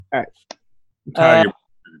All right. I'm tired of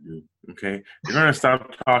your okay? You're gonna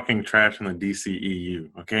stop talking trash on the DCEU,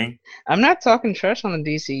 okay? I'm not talking trash on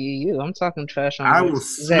the DCEU. I'm talking trash on I will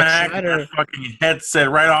Zack smack that Snyder. fucking headset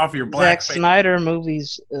right off your Zack black face. Snyder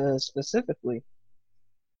movies specifically.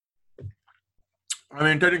 I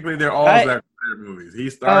mean, technically, they're all Zack Snyder movies. He Oh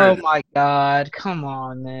started. my God! Come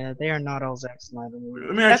on, man. They are not all Zack Snyder movies.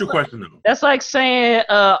 Let me ask you a question though. That's like saying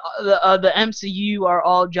the MCU are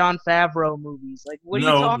all Jon Favreau movies. Like, what are you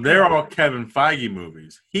talking they're about? all Kevin Feige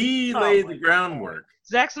movies. He laid the groundwork.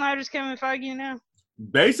 Zack Snyder's Kevin Feige now?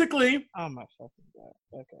 Basically. Oh my fucking God.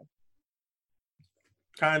 Okay.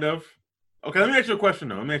 Kind of. Okay, let me ask you a question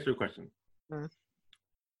though. Hmm.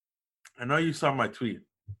 I know you saw my tweet.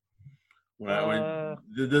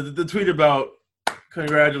 The tweet about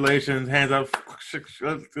congratulations, hands up,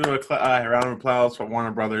 let's do a round of applause for Warner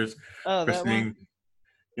Brothers for saying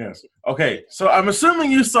yes. Okay, so I'm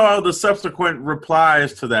assuming you saw the subsequent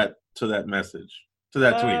replies to that message, to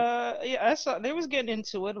that tweet. Yeah, I saw they was getting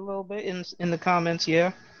into it a little bit in the comments.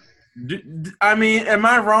 Yeah. I mean, am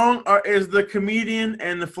I wrong? Or is the comedian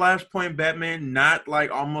and the Flashpoint Batman not like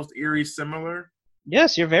almost eerie similar?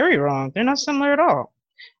 Yes, you're very wrong. They're not similar at all.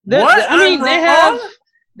 I mean,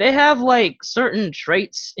 they have like certain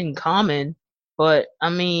traits in common, but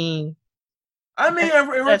I mean,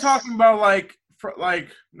 we're talking about like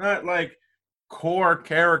not like core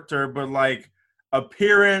character, but like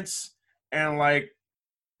appearance and like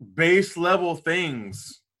base level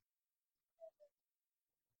things.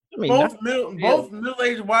 I mean, both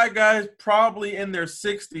middle-aged white guys, probably in their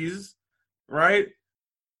 60s, right?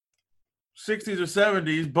 60s or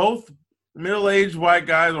 70s, both middle-aged white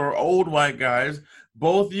guys or old white guys,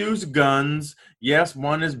 both use guns. Yes,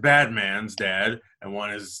 one is Batman's dad, and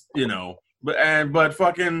one is, but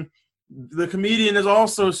fucking the comedian is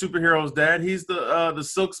also a superhero's dad. He's the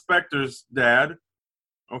Silk Spectre's dad.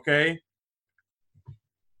 Okay.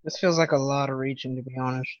 This feels like a lot of reaching, to be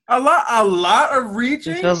honest. A lot of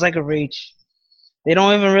reaching? It feels like a reach. They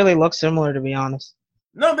don't even really look similar, to be honest.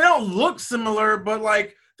 No, they don't look similar, but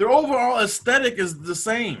like their overall aesthetic is the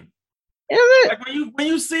same. Is it? Like when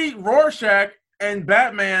you see Rorschach and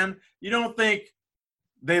Batman, you don't think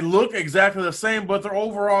they look exactly the same, but their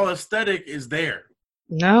overall aesthetic is there.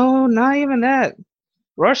 No, not even that.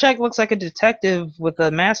 Rorschach looks like a detective with a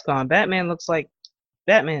mask on. Batman looks like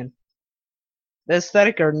Batman. Their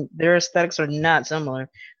aesthetics are not similar.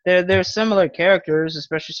 They're similar characters,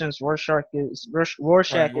 especially since Rorschach is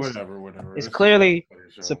clearly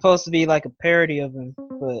supposed to be like a parody of him.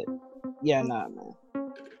 But yeah, nah, man.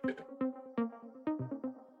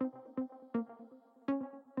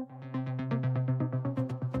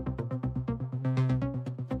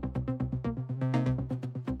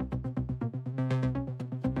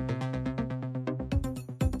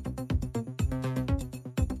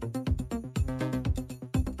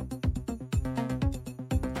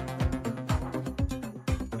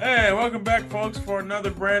 Hey, welcome back, folks, for another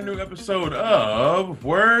brand new episode of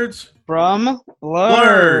Words from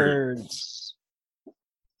Blurs. Did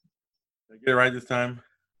I get it right this time?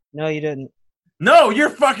 No, you didn't. No, you're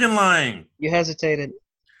fucking lying. You hesitated.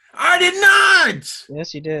 I did not.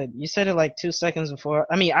 Yes, you did. You said it like 2 seconds before.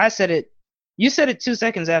 I mean, I said it. You said it 2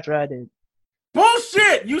 seconds after I did.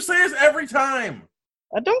 Bullshit! You say this every time.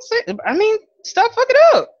 I don't say. I mean, stop fucking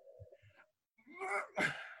up.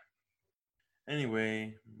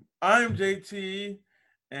 Anyway, I'm JT,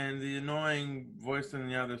 and the annoying voice on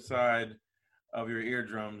the other side of your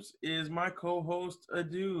eardrums is my co-host,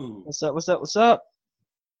 Adu. What's up? What's up? What's up?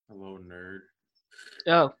 Hello, nerd.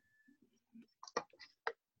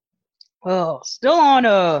 Oh, still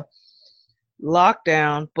on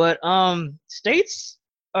lockdown, but states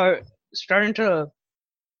are starting to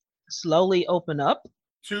slowly open up.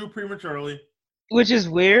 Too prematurely. Which is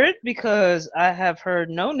weird because I have heard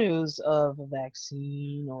no news of a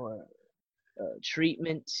vaccine or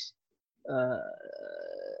treatment,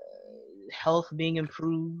 health being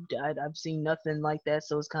improved. I've seen nothing like that,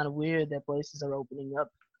 so it's kind of weird that places are opening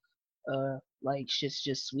up like shit's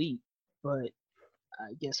just sweet. But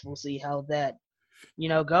I guess we'll see how that,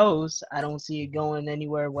 goes. I don't see it going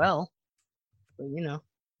anywhere well, but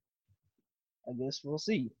I guess we'll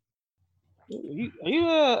see. Are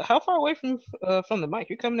you how far away from the mic?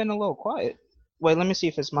 You're coming in a little quiet. Wait, let me see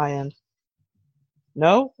if it's my end.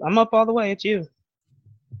 No, I'm up all the way. It's you.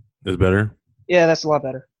 That's better? Yeah, that's a lot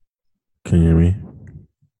better. Can you hear me?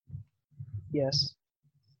 Yes.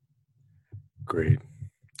 Great.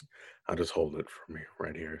 I'll just hold it for me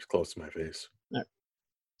right here. It's close to my face. All right.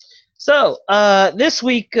 So, this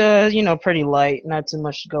week, pretty light. Not too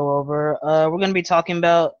much to go over. We're going to be talking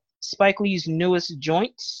about Spike Lee's newest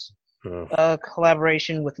joints. a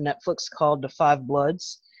collaboration with Netflix called The Five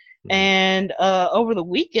Bloods. And over the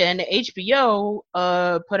weekend, HBO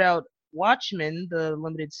put out Watchmen, the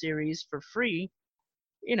limited series, for free.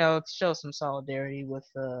 To show some solidarity with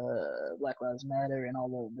Black Lives Matter and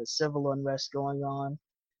all the civil unrest going on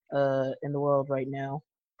in the world right now.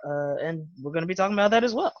 And we're going to be talking about that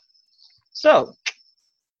as well. So,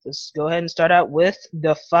 let's go ahead and start out with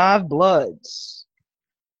The Five Bloods.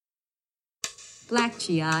 Black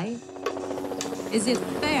GI, is it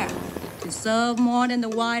fair to serve more than the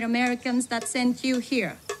white Americans that sent you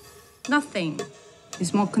here? Nothing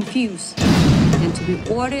is more confused than to be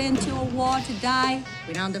ordered into a war to die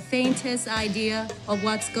without the faintest idea of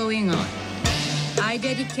what's going on. I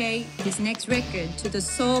dedicate this next record to the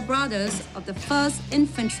soul brothers of the 1st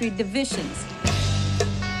Infantry Divisions.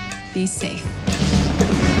 Be safe.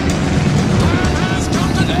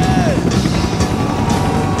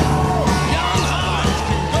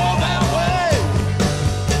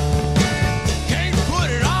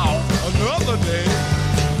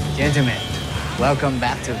 Gentlemen, welcome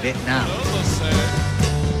back to Vietnam.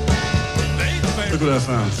 Look what I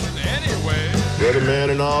found. Ready man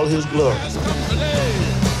in all his glory.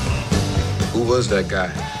 Who was that guy?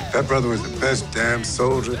 That brother was the best damn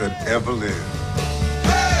soldier that ever lived.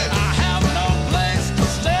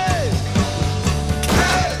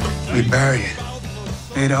 We bury it.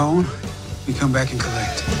 Later on, we come back and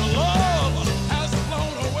collect.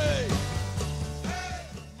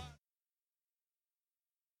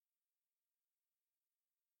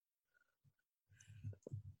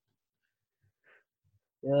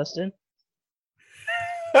 Justin?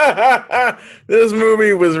 This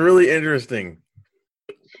movie was really interesting.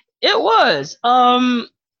 It was.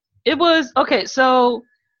 Okay, so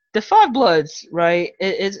The Five Bloods, right?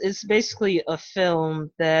 It's basically a film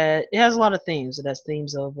that it has a lot of themes. It has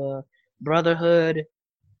themes of brotherhood,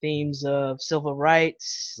 themes of civil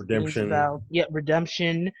rights, Redemption.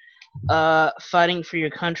 Redemption, fighting for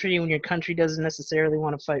your country when your country doesn't necessarily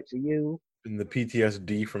want to fight for you. And the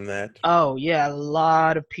PTSD from that. Oh yeah, a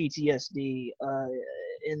lot of PTSD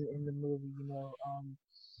in the movie,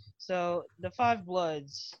 So The Five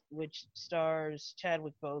Bloods, which stars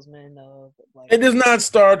Chadwick Boseman of It does not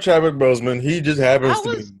star Chadwick Boseman. He just happens to be.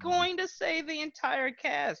 I was going to say the entire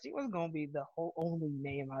cast. He wasn't going to be the only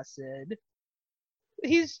name I said.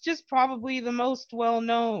 He's just probably the most well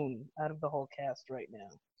known out of the whole cast right now.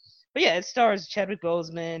 But yeah, it stars Chadwick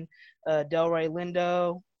Boseman, Delroy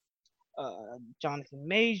Lindo, Jonathan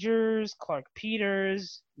Majors, Clark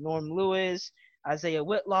Peters, Norm Lewis, Isaiah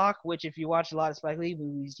Whitlock, which if you watch a lot of Spike Lee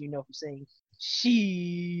movies, you know from saying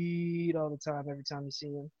 "shit" all the time every time you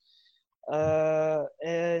see him.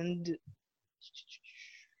 And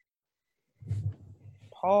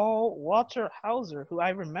Paul Walter Hauser, who I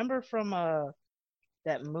remember from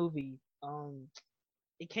that movie.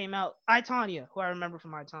 It came out, I, Tonya, who I remember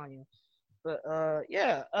from I, Tonya. But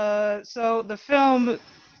so the film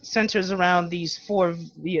centers around these four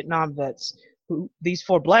black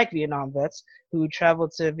Vietnam vets who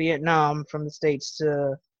traveled to Vietnam from the States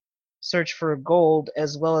to search for gold,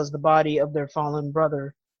 as well as the body of their fallen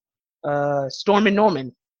brother, Stormin'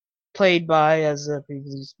 Norman, played by, as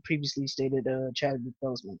previously stated, Chadwick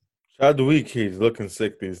Boseman. Chadwick, he's looking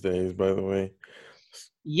sick these days, by the way.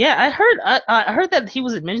 Yeah, I heard that he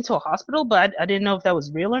was admitted to a hospital, but I didn't know if that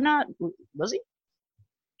was real or not. Was he?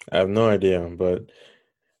 I have no idea, but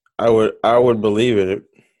I would believe it.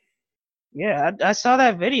 Yeah, I saw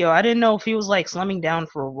that video. I didn't know if he was like slumming down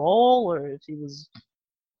for a role or if he was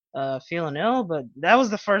feeling ill, but that was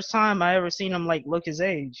the first time I ever seen him like look his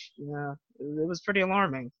age. It was pretty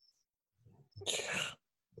alarming.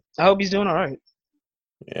 I hope he's doing all right.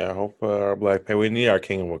 Yeah, I hope our Black Panther. We need our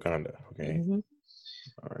King of Wakanda. Okay. Mm-hmm.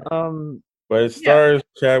 All right. But it stars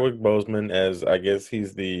Chadwick Boseman as, I guess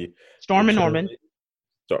he's the Stormin' Norman.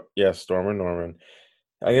 Stormin' Norman.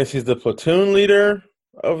 I guess he's the platoon leader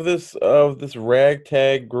of this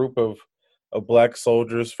ragtag group of black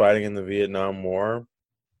soldiers fighting in the Vietnam War.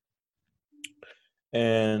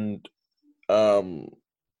 And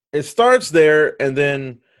it starts there, and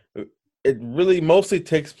then it really mostly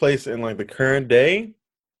takes place in like the current day.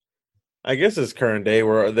 I guess it's current day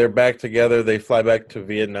where they're back together. They fly back to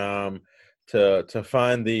Vietnam to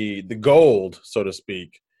find the gold, so to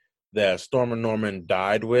speak, that Stormin' Norman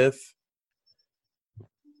died with.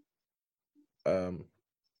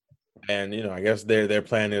 And I guess their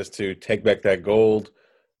plan is to take back that gold,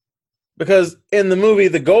 because in the movie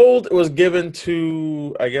the gold was given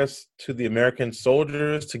to, I guess, to the American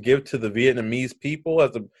soldiers to give to the Vietnamese people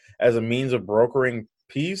as a means of brokering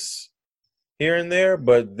peace here and there,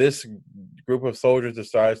 but this group of soldiers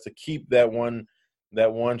decides to keep that one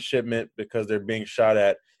that one shipment because they're being shot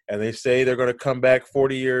at, and they say they're going to come back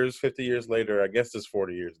 40 years, 50 years later. I guess it's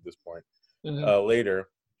 40 years at this point. Later,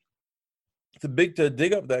 to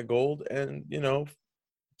dig up that gold and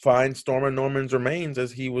find Stormin' Norman's remains,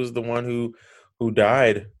 as he was the one who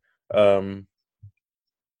died trying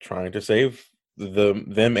to save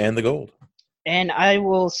them and the gold. And I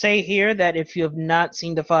will say here that if you have not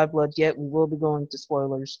seen The Five Bloods yet, we will be going to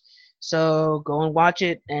spoilers. So go and watch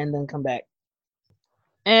it and then come back.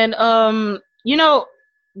 And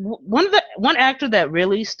one actor that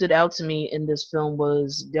really stood out to me in this film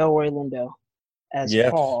was Delroy Lindo as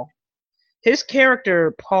Paul. His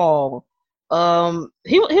character Paul,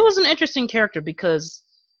 he was an interesting character because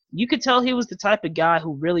you could tell he was the type of guy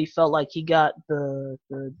who really felt like he got the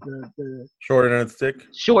short end of the stick.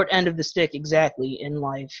 Short end of the stick, exactly, in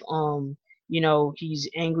life. He's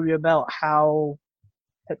angry about how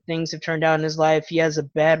things have turned out in his life. He has a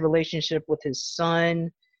bad relationship with his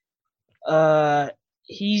son.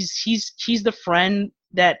 He's the friend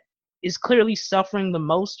that is clearly suffering the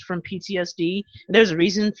most from PTSD. There's a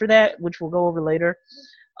reason for that, which we'll go over later.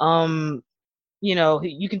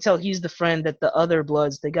 You can tell he's the friend that the other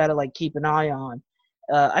Bloods, they gotta like keep an eye on.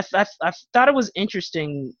 I thought it was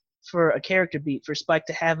interesting for a character beat for Spike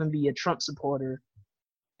to have him be a Trump supporter,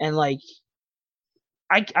 and like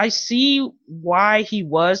I see why he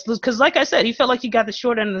was, because like I said, he felt like he got the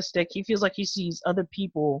short end of the stick. He feels like he sees other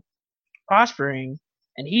people prospering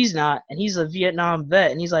and he's not, and he's a Vietnam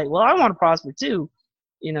vet, and he's like, well, I want to prosper too,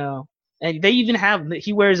 And they even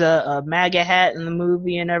he wears a MAGA hat in the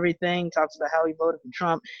movie and everything, talks about how he voted for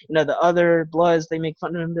Trump. The other Bloods, they make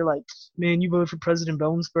fun of him. They're like, man, you voted for President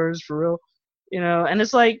Bone Spurs for real? And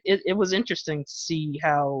it's like, it was interesting to see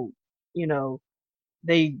how,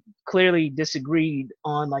 they clearly disagreed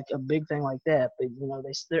on like a big thing like that. But,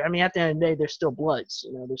 at the end of the day, they're still Bloods,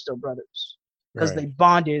 they're still brothers. Because they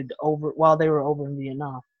bonded while they were over in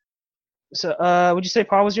Vietnam. So, would you say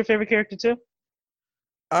Paul was your favorite character too?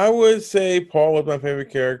 I would say Paul was my favorite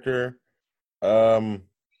character. I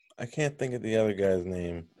can't think of the other guy's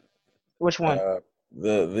name. Which one?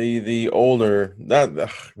 The older,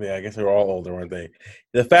 I guess they were all older, weren't they?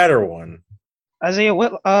 The fatter one. Isaiah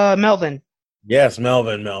Melvin. Yes,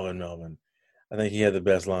 Melvin. I think he had the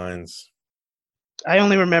best lines. I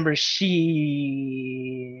only remember Or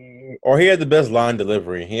he had the best line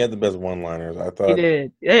delivery. He had the best one-liners, I thought. He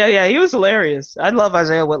did. Yeah, he was hilarious. I love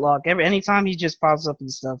Isaiah Whitlock. Anytime he just pops up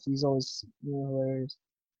and stuff, he's always hilarious.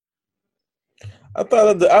 I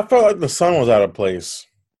felt like the son was out of place.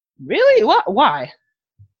 Really? What? Why?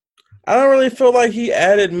 I don't really feel like he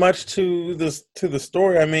added much to the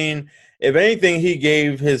story. I mean, if anything, he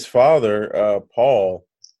gave his father, Paul,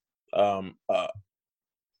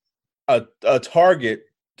 a target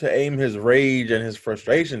to aim his rage and his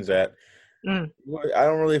frustrations at. I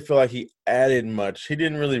don't really feel like he added much. He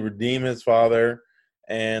didn't really redeem his father,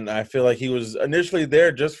 and I feel like he was initially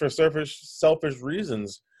there just for selfish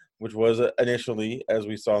reasons, which was initially, as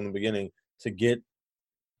we saw in the beginning, to get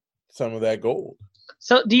some of that gold.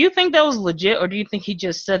 So do you think that was legit, or do you think he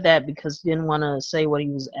just said that because he didn't want to say what he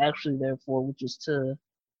was actually there for, which is to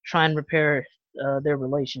try and repair their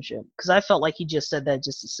relationship? Because I felt like he just said that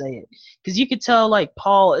just to say it. Because you could tell, like,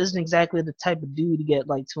 Paul isn't exactly the type of dude to get,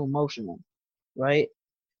 like, too emotional, right?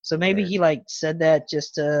 So maybe he, like, said that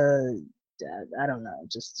just to, I don't know,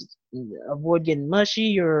 just to avoid getting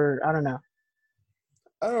mushy, or I don't know.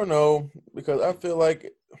 I don't know, because I feel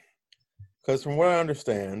like, because from what I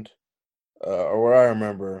understand, or what I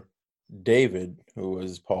remember, David, who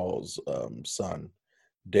was Paul's son,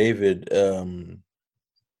 David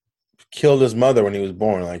killed his mother when he was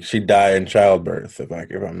born. Like, she died in childbirth, if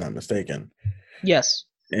I'm not mistaken. Yes.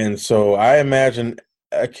 And so I imagine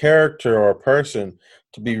a character or a person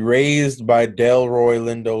to be raised by Delroy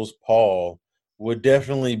Lindo's Paul would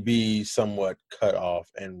definitely be somewhat cut off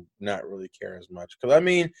and not really care as much. Because, I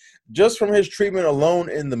mean, just from his treatment alone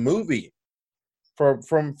in the movie, for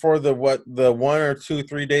the 1 or 2,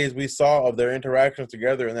 3 days we saw of their interactions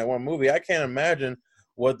together in that one movie, I can't imagine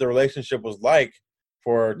what the relationship was like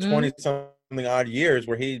for 20-something odd years,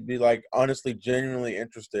 where he'd be like honestly, genuinely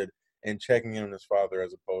interested in checking in on his father,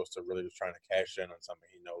 as opposed to really just trying to cash in on something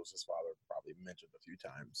he knows his father probably mentioned a few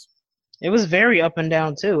times. It was very up and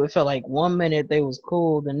down too. It felt like 1 minute they was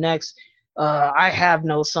cool, the next, I have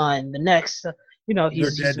no son. The next,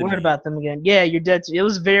 he's just worried about them again. Yeah, you're dead. It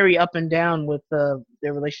was very up and down with their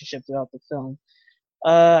relationship throughout the film.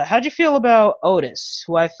 How'd you feel about Otis,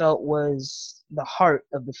 who I felt was the heart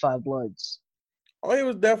of the Five Bloods? Oh, he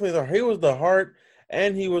was definitely the heart,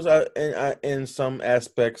 and he was in some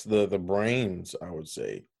aspects the brains, I would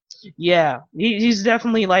say. Yeah, he's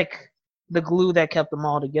definitely like the glue that kept them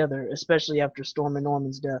all together, especially after Stormy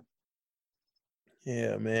Norman's death.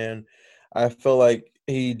 Yeah, man. I feel like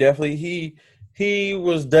he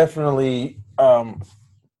was definitely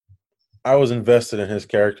I was invested in his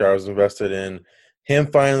character. I was invested in him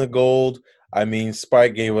finding the gold. I mean,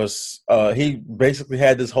 Spike gave us he basically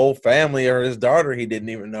had this whole family, or his daughter he didn't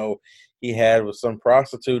even know he had, with some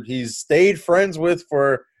prostitute he's stayed friends with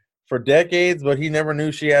for decades, but he never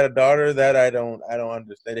knew she had a daughter. That I don't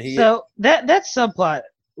understand. So that subplot,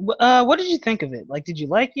 what did you think of it? Like, did you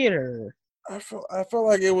like it, or? I felt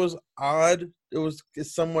like it was odd.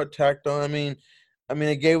 It's somewhat tacked on. I mean,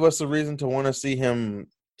 it gave us a reason to want to see him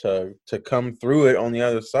to come through it on the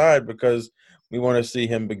other side, because we want to see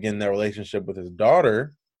him begin that relationship with his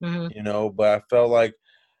daughter. Mm-hmm. But I felt like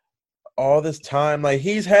all this time, like,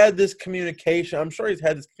 he's had this communication. I'm sure he's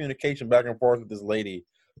had this communication back and forth with this lady.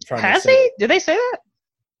 Has he? Did they say that?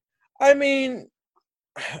 I mean,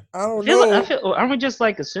 I don't know. Aren't we just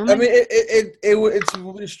like assuming? I mean,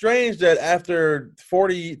 it's strange that after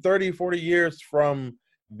 40 years from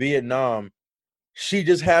Vietnam, she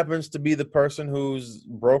just happens to be the person who's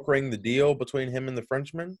brokering the deal between him and the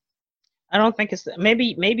Frenchman. I don't think it's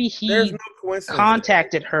maybe he There's no coincidence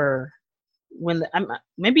contacted her when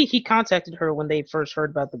maybe he contacted her when they first heard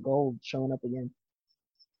about the gold showing up again.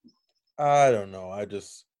 I don't know. I don't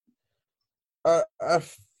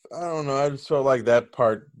know. I just felt like that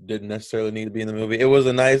part didn't necessarily need to be in the movie. It was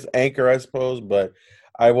a nice anchor, I suppose, but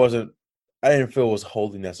I didn't feel it was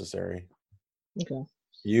wholly necessary. Okay.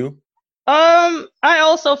 You? I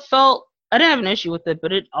also felt I didn't have an issue with it,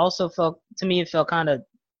 but it also felt kind of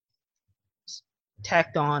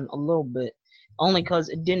tacked on a little bit, only because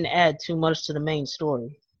it didn't add too much to the main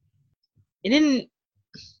story. It didn't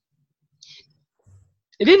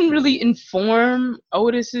really inform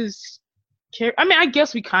Otis's character. I mean, I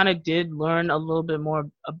guess we kind of did learn a little bit more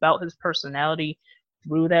about his personality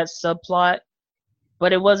through that subplot,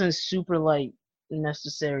 but it wasn't super like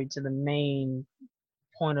necessary to the main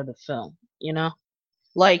point of the film.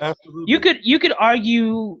 Like, absolutely. you could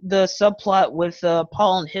argue the subplot with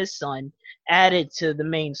Paul and his son added to the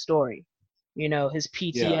main story. His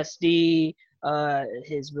PTSD,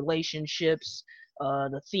 his relationships,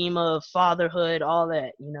 the theme of fatherhood, all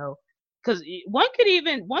that. Because one could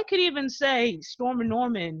even say Stormy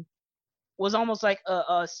Norman was almost like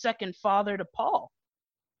a second father to Paul.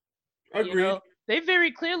 Agreed. They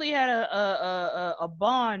very clearly had a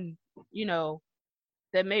bond,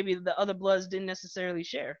 that maybe the other Bloods didn't necessarily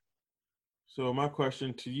share. So my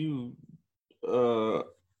question to you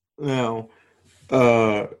now,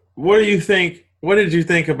 what do you think? What did you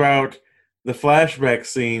think about the flashback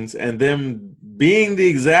scenes and them being the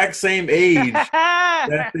exact same age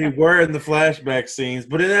that they were in the flashback scenes,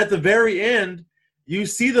 but then at the very end, you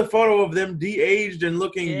see the photo of them de-aged and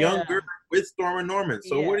looking younger with Stormy Norman.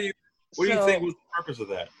 So what do you think was the purpose of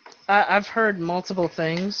that? I've heard multiple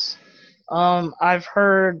things. I've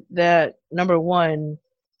heard that, number one,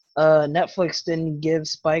 Netflix didn't give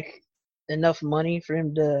Spike enough money for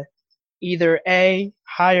him to either A,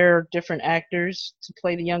 hire different actors to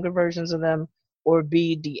play the younger versions of them, or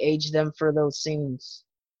B, de-age them for those scenes.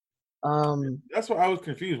 That's what I was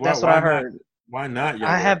confused. That's what I heard. Why not younger?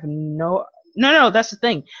 I have no, that's the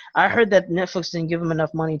thing. I heard that Netflix didn't give him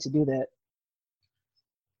enough money to do that.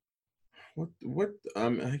 What?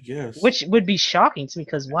 I guess. Which would be shocking to me,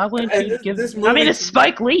 because why wouldn't you give? I mean, it's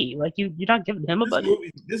Spike Lee. Like, you're not giving him a budget.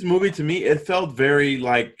 This movie to me, it felt very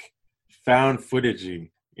like found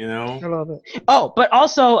footagey. A little bit. Oh, but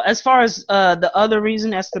also, as far as the other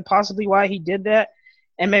reason as to possibly why he did that,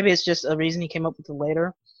 and maybe it's just a reason he came up with it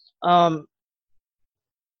later. I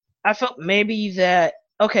felt maybe that,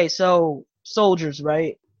 okay, so soldiers,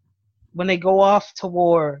 right? When they go off to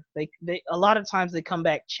war, they a lot of times they come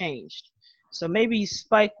back changed. So maybe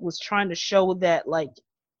Spike was trying to show that, like,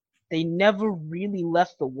 they never really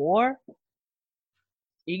left the war.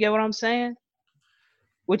 You get what I'm saying?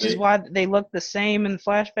 Which is why they look the same in the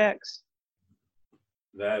flashbacks.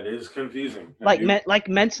 That is confusing. Like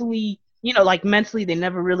mentally, they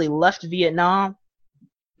never really left Vietnam.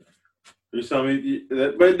 You're telling me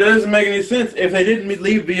that, but it doesn't make any sense. If they didn't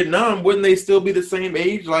leave Vietnam, wouldn't they still be the same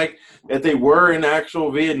age, like that they were in actual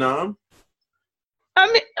Vietnam? I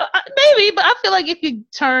mean, maybe, but I feel like it could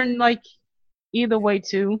turn like either way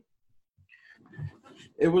too.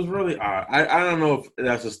 It was really odd. I don't know if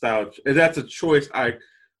that's a style. If that's a choice, I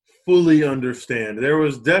fully understand. There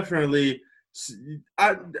was definitely, you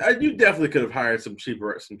definitely could have hired some cheap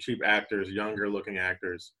actors, younger looking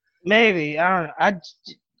actors. Maybe, I don't know.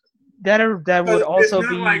 That would also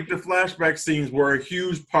be like the flashback scenes were a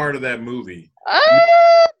huge part of that movie.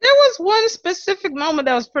 There was one specific moment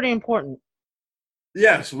that was pretty important.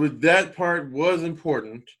 Yes, with that part was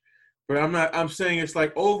important, but I'm saying it's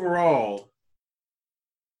like overall,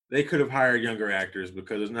 they could have hired younger actors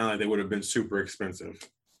because it's not like they would have been super expensive.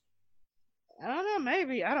 I don't know.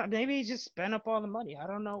 Maybe Maybe he just spent up all the money. I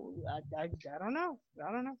don't know. I don't know.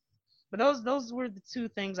 I don't know. But those were the two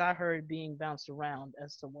things I heard being bounced around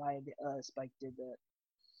as to why Spike did that.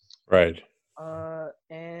 Right.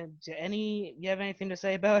 And you have anything to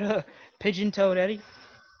say about Pigeon Toed Eddie?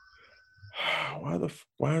 Why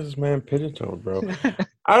is this man pigeon-toed, bro?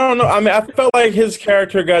 I don't know. I mean, I felt like his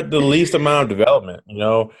character got the least amount of development. You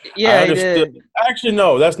know. Yeah, he did. Actually,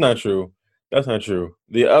 no, that's not true. That's not true.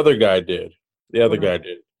 The other guy did.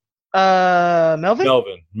 Melvin.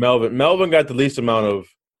 Melvin got the least amount of,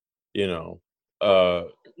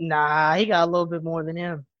 Nah, he got a little bit more than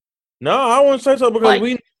him. No, I wouldn't say so because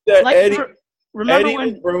we knew that Eddie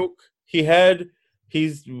was broke. He's had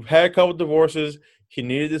a couple divorces. He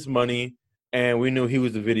needed this money, and we knew he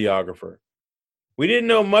was the videographer. We didn't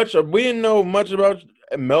know much about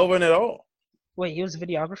Melvin at all. Wait, he was a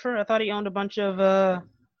videographer? I thought he owned a bunch of and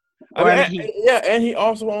he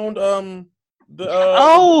also owned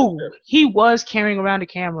he was carrying around a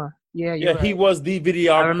camera. Yeah, right. He was the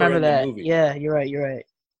videographer. I remember that. Movie. Yeah, you're right.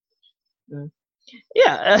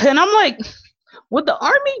 Yeah, and I'm like, would the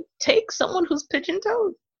army take someone who's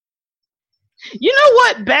pigeon-toed? You know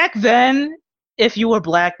what? Back then, if you were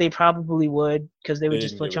black, they probably would, because they would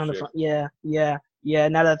just put you on the front. Yeah.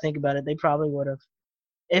 Now that I think about it, they probably would have,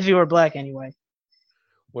 if you were black anyway.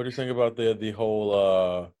 What do you think about the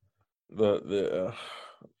whole the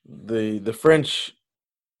French?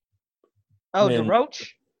 Oh, the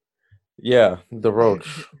Roach. Yeah, the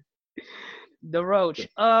Roach. The Roach.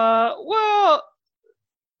 Well,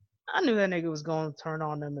 I knew that nigga was going to turn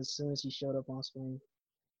on them as soon as he showed up on screen.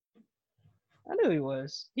 I knew he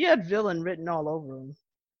was. He had villain written all over him.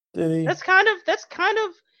 Did he? That's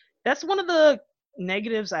one of the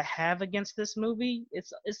negatives I have against this movie.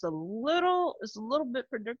 It's a little bit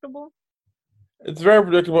predictable. It's very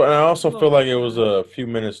predictable, and I also feel like it was a few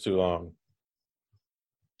minutes too long.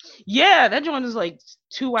 Yeah, that joint is like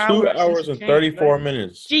 2 hours. 2 hours and 34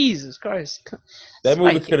 minutes. Jesus Christ. That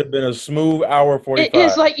movie could have been a smooth hour 45.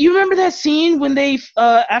 It's like, you remember that scene when they,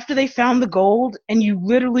 after they found the gold, and you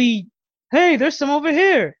literally, hey, there's some over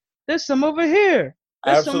here. There's some over here.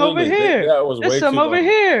 There's some over here. There's some over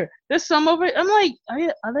here. There's some over. I'm like,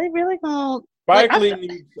 are they really going to? Spike Lee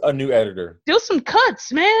needs a new editor. Do some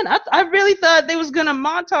cuts, man. I really thought they was gonna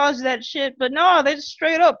montage that shit, but no, they just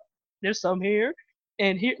straight up. There's some here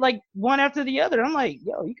and here, like one after the other. I'm like,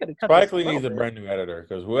 yo, you could have cut. Spike Lee needs a brand new editor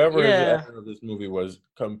because whoever is the editor of this movie was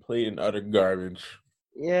complete and utter garbage.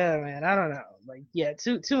 Yeah, man. I don't know. Like, yeah,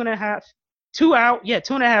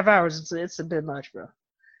 2.5 hours. It's a bit much, bro.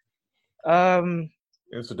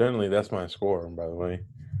 Incidentally, that's my score, by the way.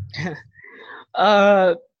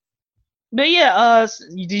 But yeah,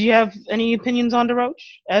 do you have any opinions on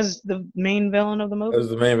DeRoche as the main villain of the movie? As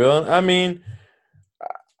the main villain? I mean,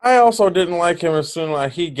 I also didn't like him as soon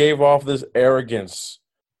as he gave off this arrogance,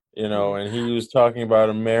 and he was talking about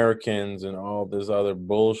Americans and all this other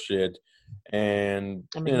bullshit. And,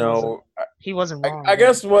 he wasn't wrong. I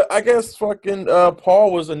guess fucking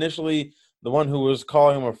Paul was initially the one who was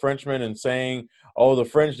calling him a Frenchman and saying, oh, the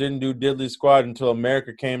French didn't do diddly squat until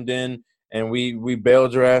America came in. And we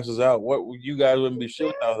bailed your asses out. What, you guys wouldn't be shit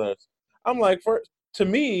without us? I'm like, to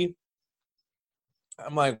me,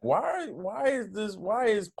 I'm like, why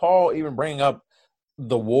is Paul even bringing up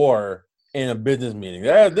the war in a business meeting?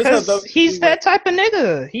 He's that type of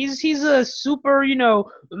nigga. He's a super,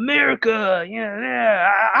 America.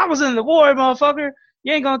 Yeah. I was in the war, motherfucker.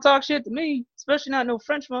 You ain't gonna talk shit to me, especially not no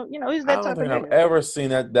Frenchman. He's that type of nigga. I don't think I've ever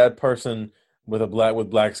seen that person with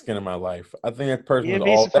black skin in my life. I think that person you'd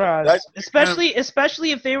be surprised.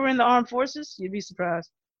 Especially if they were in the armed forces, you'd be surprised.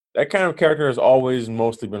 That kind of character has always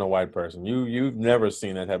mostly been a white person. You've never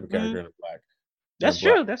seen that type of character in a black. That's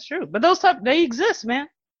true. But they exist, man.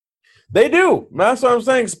 They do. That's what I'm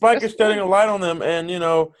saying. Spike is shedding a light on them, and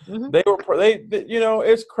they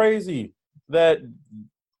it's crazy that.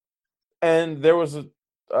 And there was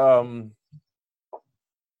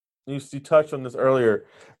you touched on this earlier,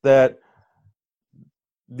 that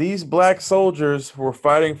these black soldiers were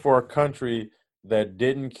fighting for a country that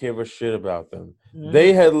didn't give a shit about them. Mm-hmm.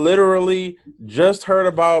 They had literally just heard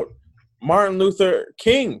about Martin Luther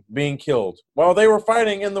King being killed while they were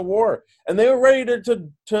fighting in the war. And they were ready to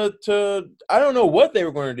I don't know what they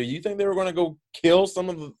were going to do. You think they were going to go kill some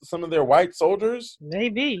of their white soldiers?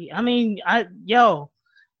 Maybe. I mean,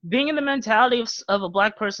 being in the mentality of a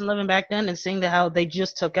black person living back then and seeing how they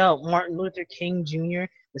just took out Martin Luther King Jr.,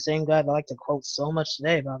 the same guy that I like to quote so much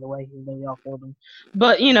today, by the way, even though we all quote him.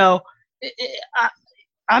 But you know,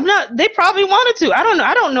 I'm not. They probably wanted to. I don't know.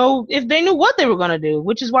 I don't know if they knew what they were gonna do,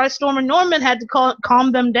 which is why Stormer Norman had to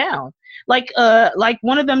calm them down. Like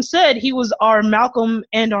one of them said, he was our Malcolm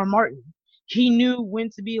and our Martin. He knew when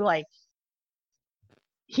to be like.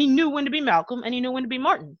 He knew when to be Malcolm and he knew when to be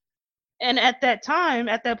Martin. And at that time,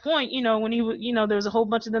 at that point, you know, when he, you know, there was a whole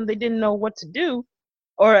bunch of them, they didn't know what to do,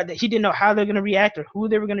 or he didn't know how they're gonna react or who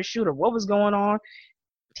they were gonna shoot or what was going on.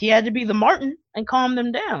 He had to be the Martin and calm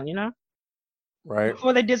them down, you know. Right.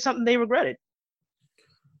 Before they did something they regretted.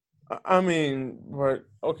 I mean, but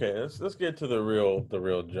okay, let's get to the real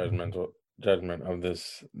judgment of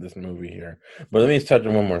this movie here. But let me touch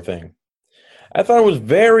on one more thing. I thought it was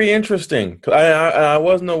very interesting. I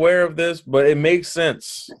wasn't aware of this, but it makes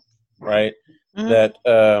sense, right? Mm-hmm.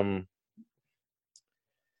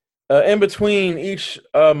 That in between each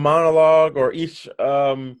monologue or each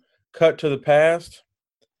cut to the past,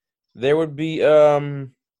 there would be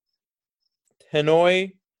Hanoi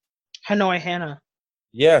Hannah.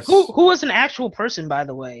 Yes. Who was an actual person, by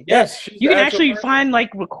the way. Yes. You can actually find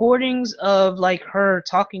like recordings of like her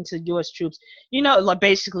talking to U.S. troops. You know, like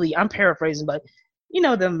basically, I'm paraphrasing, but you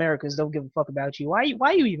know the Americans don't give a fuck about you. Why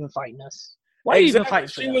are you even fighting us? Why are you even fighting?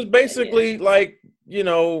 She was basically like, you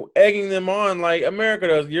know, egging them on like America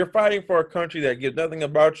does. You're fighting for a country that gives nothing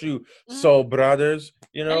about you, so brothers.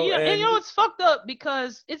 You know, and you know it's fucked up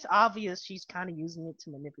because it's obvious she's kind of using it to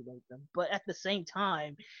manipulate them, but at the same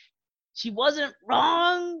time, she wasn't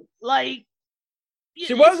wrong. Like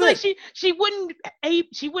she wasn't. Like she wouldn't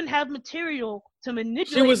have material to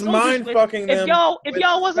manipulate. She was mind fucking them. If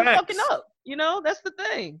y'all wasn't fucking up, you know that's the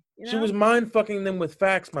thing. You know? She was mind fucking them with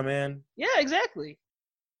facts, my man. Yeah, exactly.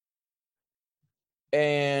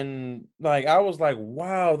 And like I was like,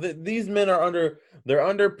 wow, these men are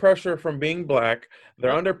under pressure from being black.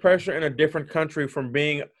 They're under pressure in a different country from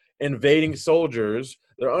being invading soldiers.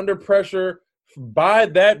 They're under pressure by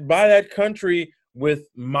that country with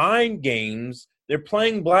mind games. They're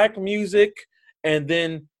playing black music and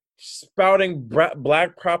then spouting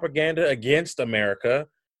black propaganda against America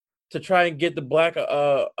to try and get the black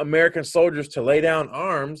American soldiers to lay down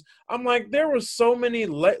arms. I'm like, there were so many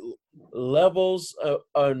levels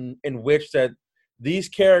in which that these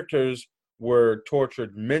characters were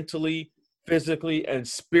tortured mentally, physically, and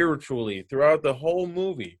spiritually throughout the whole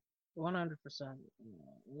movie. 100%.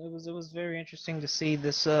 It was very interesting to see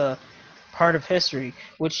this part of history,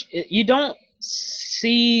 which you don't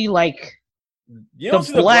see like. You don't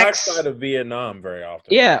see the black side of Vietnam very often.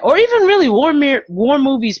 Yeah, or even really war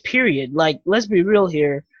movies. Period. Like, let's be real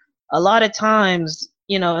here. A lot of times,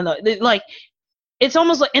 you know, like it's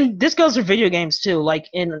almost like, and this goes for video games too. Like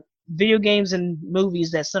in video games and movies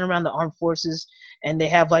that center around the armed forces, and they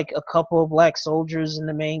have like a couple of black soldiers in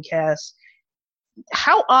the main cast.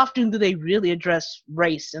 How often do they really address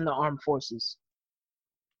race in the armed forces?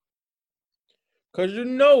 Because you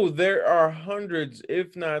know there are hundreds,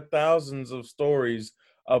 if not thousands, of stories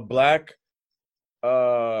of black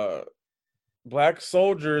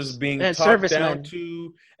soldiers being talked down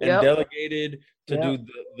to and delegated to do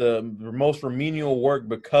the most remedial work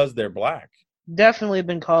because they're black. Definitely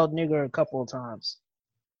been called nigger a couple of times,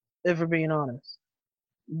 if we're being honest.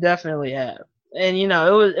 Definitely have. And you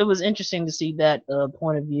know, it was interesting to see that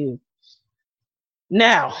point of view.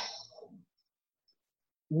 Now,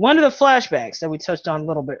 one of the flashbacks that we touched on a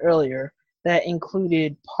little bit earlier that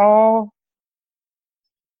included Paul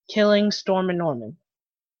killing Stormer Norman.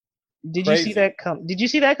 Did you see that come? Did you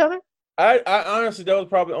see that coming? I honestly, that was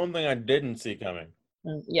probably the only thing I didn't see coming.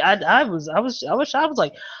 Yeah, I was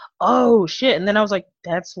like, oh shit, and then I was like,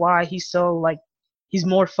 that's why he's so like, he's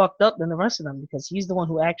more fucked up than the rest of them because he's the one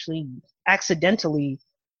who actually accidentally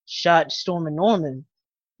shot Stormer Norman.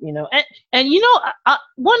 You know, and you know,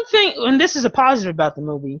 one thing, and this is a positive about the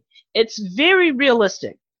movie, it's very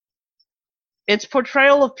realistic. Its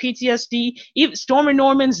portrayal of PTSD, even Stormer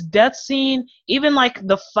Norman's death scene, even like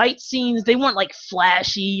the fight scenes, they weren't like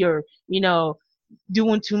flashy or, you know,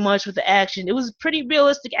 doing too much with the action. It was pretty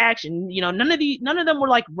realistic action. You know, none of them were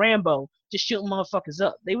like Rambo, just shooting motherfuckers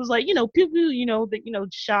up. They was like, you know, pew pew, you know,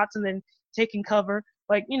 shots and then taking cover,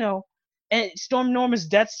 like, you know. And Storm Norman's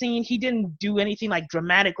death scene, he didn't do anything like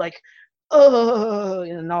dramatic, like,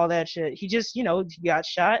 and all that shit. He just, you know, he got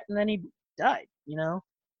shot and then he died, you know.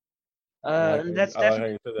 That's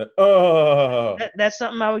definitely that's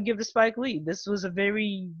something I would give to Spike Lee. This was a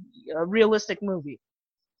very realistic movie.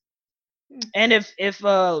 And if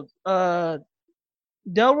Delroy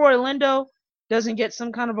Lindo doesn't get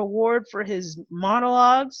some kind of award for his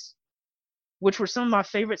monologues, which were some of my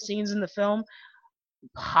favorite scenes in the film,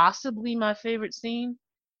 possibly my favorite scene,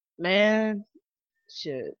 Man,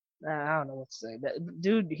 shit. I don't know what to say. That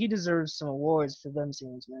dude, he deserves some awards for them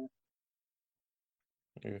scenes, man.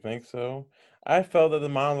 You think so? I felt that the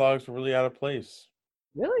monologues were really out of place.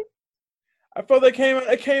 Really? I felt it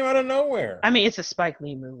came out of nowhere. I mean, it's a Spike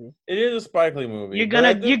Lee movie. It is a Spike Lee movie. You're but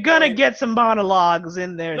at this gonna point- get some monologues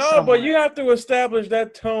in there. No, somewhere. but you have to establish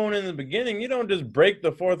that tone in the beginning. You don't just break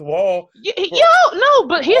the fourth wall. No,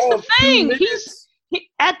 but here's the 2 thing. minutes.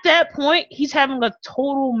 At that point, he's having a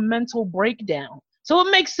total mental breakdown. So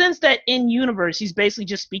it makes sense that in universe, he's basically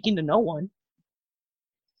just speaking to no one.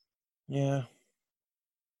 Yeah.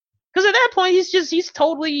 Because at that point, he's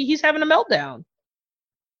having a meltdown.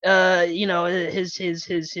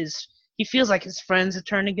 He feels like his friends have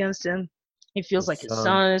turned against him. He feels like his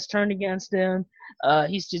son has turned against him.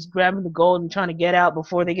 He's just grabbing the gold and trying to get out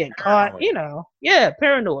before they get caught.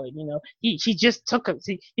 Paranoid. He just took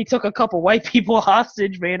a couple white people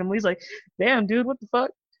hostage randomly. He's like, damn, dude, what the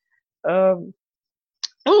fuck?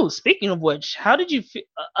 Speaking of which, how'd you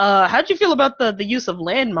feel about the use of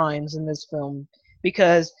landmines in this film?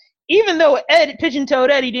 Because even though Pigeon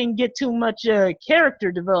Toed Eddie didn't get too much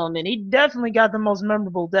character development, he definitely got the most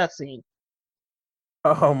memorable death scene.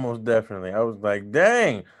 Oh, most definitely. I was like,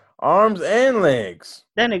 dang, arms and legs.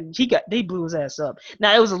 Then they blew his ass up.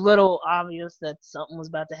 Now, it was a little obvious that something was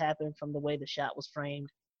about to happen from the way the shot was framed.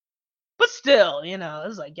 But still, it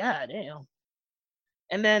was like, god damn.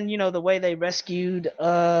 And then, the way they rescued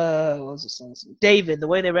David, the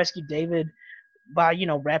way they rescued David by,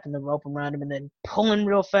 wrapping the rope around him and then pulling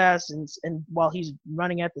real fast and while he's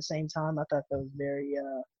running at the same time, I thought that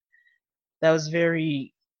was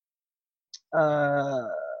very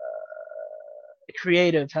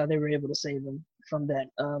creative how they were able to save him from that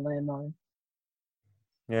landmine.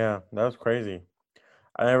 Yeah, that was crazy.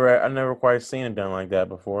 I never quite seen it done like that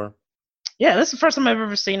before. Yeah, this is the first time I've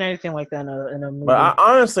ever seen anything like that in a movie. But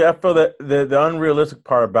honestly, I feel that the unrealistic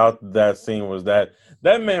part about that scene was that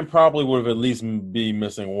man probably would have at least be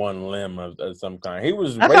missing one limb of some kind.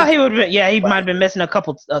 I thought he would have been. Yeah, he might have been missing a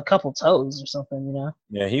couple toes or something.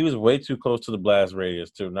 Yeah, he was way too close to the blast radius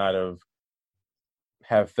to not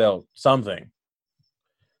have felt something.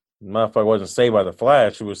 The motherfucker wasn't saved by the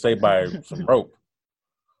Flash; he was saved by some rope.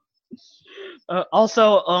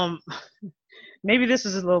 Also, maybe this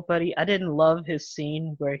is a little petty. I didn't love his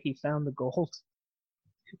scene where he found the gold.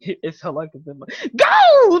 It felt like a bit much.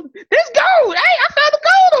 Gold! There's gold! Hey, I found the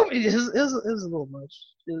gold! It was a little much.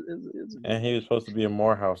 And he was supposed to be a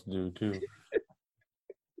Morehouse dude, too.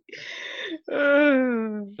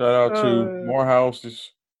 Shout out to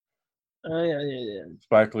Morehouse's. Yeah.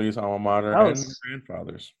 Spike Lee's alma mater and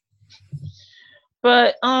grandfathers.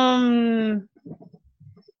 But,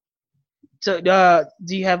 so,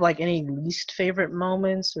 do you have, any least favorite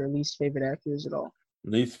moments or least favorite actors at all?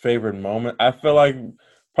 Least favorite moment? I feel like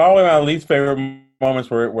probably my least favorite moments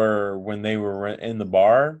were when they were in the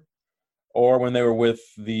bar or when they were with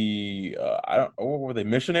the, what were they,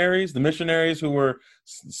 missionaries? The missionaries who were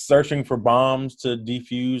searching for bombs to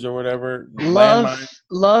defuse or whatever.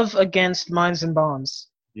 Love Against Mines and Bombs.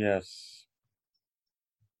 Yes.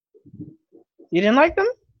 You didn't like them?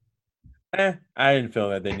 I didn't feel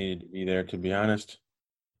that they needed to be there, to be honest.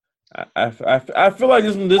 I feel like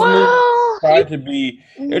this movie tried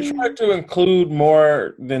to include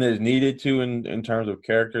more than it needed to in terms of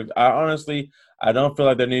characters. I don't feel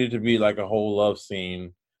like there needed to be like a whole love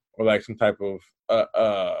scene or like some type of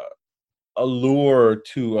allure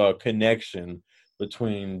to a connection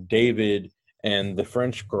between David and the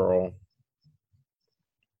French girl.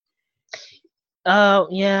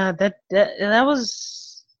 Yeah, that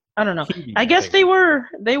was, I don't know. I guess they were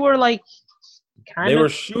like kind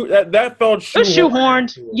of. They were that felt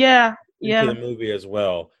shoehorned. Yeah. Into the movie as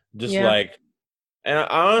well. And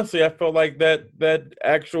honestly, I felt like that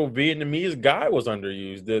actual Vietnamese guy was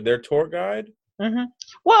underused. Their tour guide. Mm-hmm.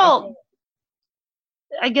 Well,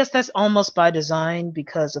 I guess that's almost by design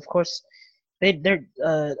because, of course, they're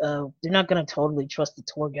not going to totally trust the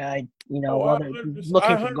tour guide. While they're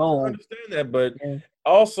looking for gold. I understand that, but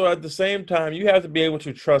also at the same time, you have to be able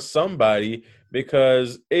to trust somebody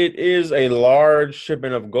because it is a large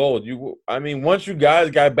shipment of gold. Once you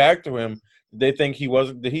guys got back to him, they think he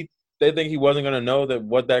wasn't. They think he wasn't going to know that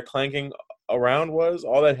what that clanking around was,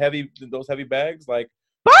 all those heavy bags. Like,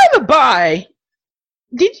 by the by,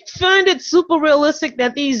 did you find it super realistic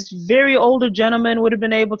that these very older gentlemen would have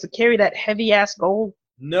been able to carry that heavy ass gold?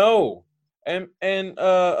 No, and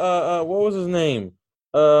what was his name?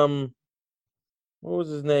 What was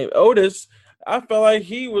his name? Otis. I felt like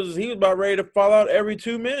he was about ready to fall out every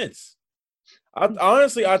 2 minutes. I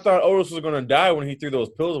thought Otis was going to die when he threw those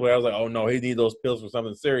pills away. I was like, oh no, he needs those pills for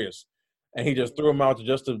something serious. and he just threw him out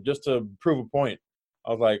just to prove a point.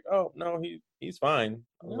 I was like, oh no, he's fine.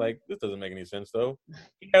 I was like, this doesn't make any sense though.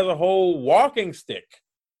 He has a whole walking stick.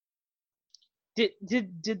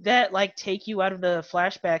 Did that like take you out of the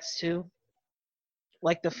flashbacks too?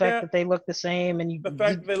 Like the fact that they look the same, and the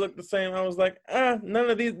fact that they look the same, I was like, none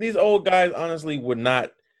of these old guys honestly would not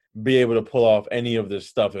be able to pull off any of this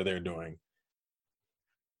stuff that they're doing.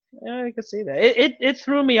 Yeah, I could see that. It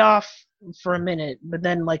threw me off for a minute, but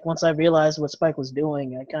then like once I realized what Spike was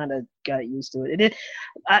doing, I kind of got used to it.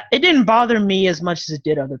 It didn't bother me as much as it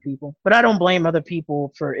did other people, but I don't blame other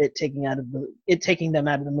people for taking them out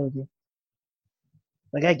of the movie.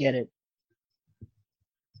 Like I get it.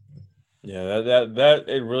 Yeah, that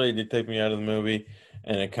it really did take me out of the movie,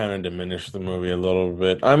 and it kind of diminished the movie a little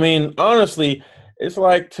bit. I mean, honestly, it's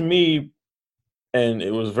like to me, and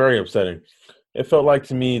it was very upsetting. It felt like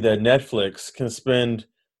to me that Netflix can spend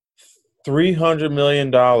 $300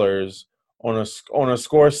 million on a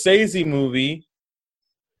Scorsese movie,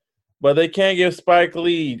 but they can't give Spike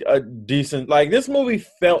Lee a decent. Like this movie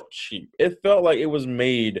felt cheap. It felt like it was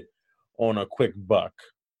made on a quick buck.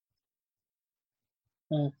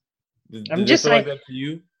 I'm just like that to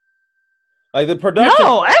you. Like the production.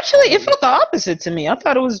 No, actually, it felt the opposite to me. I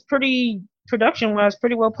thought it was production-wise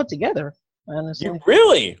pretty well put together. Honestly. You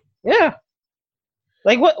really? Yeah.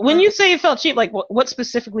 Like when you say it felt cheap, like what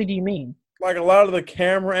specifically do you mean? Like a lot of the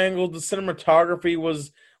camera angles, the cinematography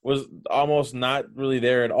was almost not really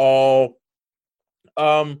there at all.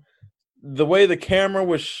 The way the camera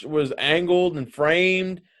was angled and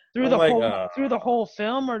framed through the whole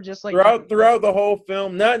film, or just like throughout the whole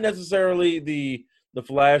film, not necessarily the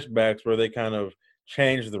flashbacks where they kind of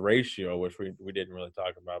changed the ratio, which we didn't really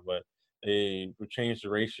talk about, but they changed the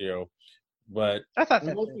ratio. But I thought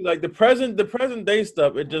that like the present day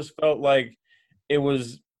stuff, it just felt like it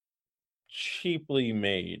was cheaply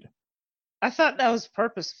made. I thought that was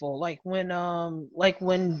purposeful. Like when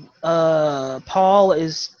Paul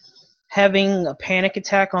is having a panic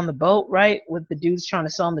attack on the boat, right? With the dudes trying to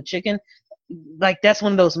sell him the chicken. Like that's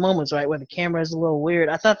one of those moments, right, where the camera is a little weird.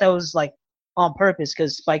 I thought that was like on purpose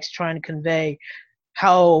because Spike's trying to convey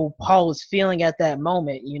how Paul is feeling at that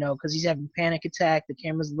moment, because he's having a panic attack. The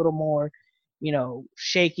camera's a little more,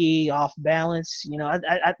 shaky, off balance.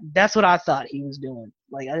 I that's what I thought he was doing.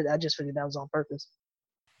 Like I just figured that was on purpose.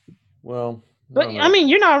 Well, but I mean,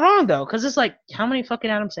 you're not wrong though, because it's like how many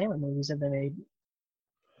fucking Adam Sandler movies have they made?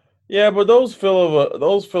 Yeah, but those feel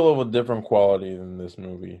of a different quality than this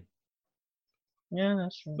movie. Yeah,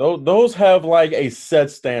 that's true. Those have like a set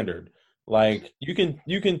standard. Like you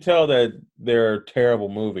can tell that they're terrible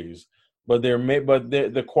movies, but they're made. But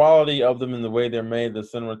the quality of them and the way they're made, the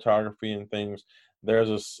cinematography and things,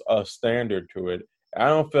 there's a standard to it. I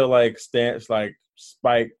don't feel like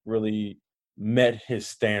Spike really met his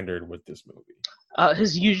standard with this movie.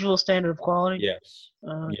 His usual standard of quality. Yes.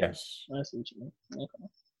 Yes. I see what you mean. Okay.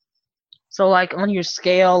 So, like on your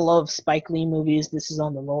scale of Spike Lee movies, this is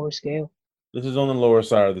on the lower scale. This is on the lower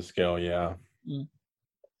side of the scale. Yeah.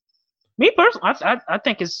 Me personally, I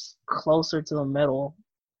think it's closer to the middle.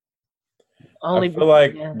 I feel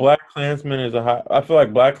like BlacKkKlansman is a high. I feel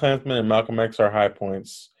like BlacKkKlansman and Malcolm X are high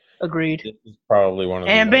points. Agreed. This is probably one of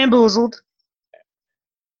them. And Bamboozled.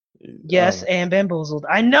 Yes, and Bamboozled.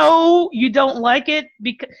 I know you don't like it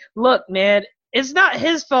because look, man, it's not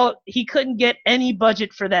his fault he couldn't get any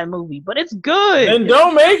budget for that movie, but it's good. Then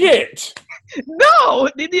don't make it. No,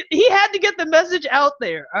 he had to get the message out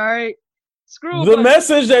there. All right, screw the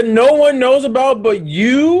message that no one knows about but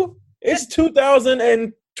you. It's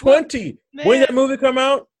 2020. Man, when did that movie come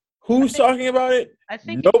out? Who's talking about it? I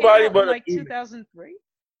think nobody but like 2003.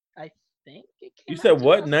 I think it came. You said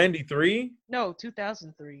what? 93? No,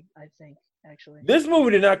 2003. I think actually. This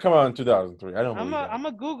movie did not come out in 2003. I don't. I'm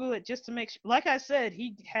gonna Google it just to make sure. Like I said,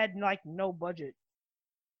 he had like no budget.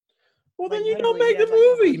 Well, then you don't make the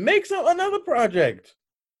movie. Make another project.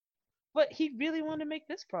 But he really wanted to make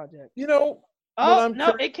this project. Oh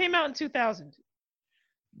no, it came out in 2000.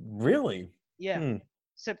 Really? Yeah.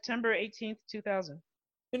 September 18th, 2000.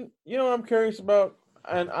 And what I'm curious about,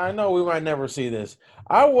 and I know we might never see this.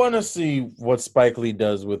 I want to see what Spike Lee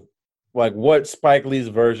does with, like, what Spike Lee's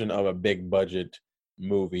version of a big budget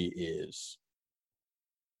movie is.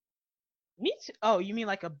 Me too. Oh, you mean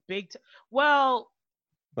like a big? Well,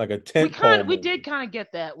 like a tent. We did kind of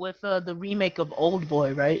get that with the remake of Old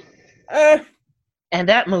Boy, right? And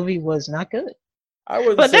that movie was not good.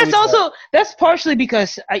 But that's partially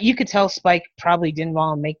because you could tell Spike probably didn't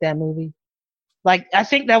want to make that movie. Like, I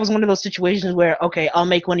think that was one of those situations where, okay, I'll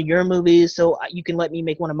make one of your movies so you can let me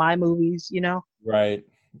make one of my movies, Right.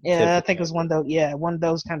 Yeah, I think it was one of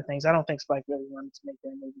those kind of things. I don't think Spike really wanted to make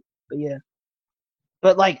that movie. But yeah.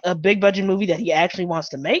 But like a big budget movie that he actually wants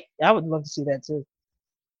to make, I would love to see that too.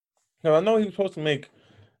 No, I know he was supposed to make.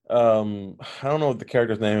 I don't know what the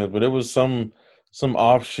character's name is, but it was some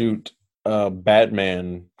offshoot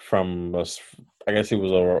Batman from I guess he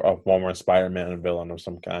was a former Spider-Man villain of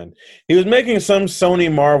some kind. He was making some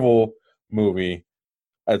Sony Marvel movie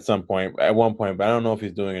at one point, but I don't know if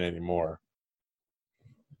he's doing it anymore.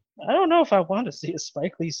 I don't know if I want to see a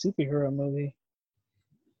Spike Lee superhero movie.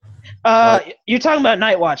 You're talking about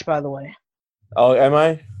Night Watch, by the way. Oh, am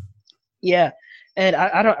I? Yeah, and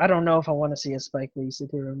I don't know if I want to see a Spike Lee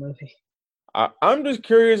superhero movie. I'm just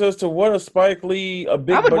curious as to what a Spike Lee, a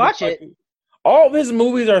big. I would watch it. All of his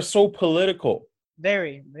movies are so political.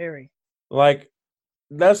 Very, very. Like,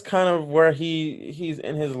 that's kind of where he's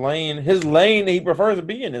in his lane. His lane he prefers to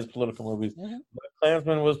be in his political movies. Mm-hmm.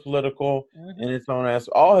 Klansman was political in its own ass.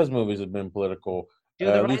 All his movies have been political. Do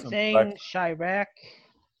the Right Thing, Chirac.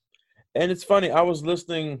 And it's funny. I was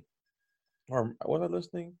listening, or was I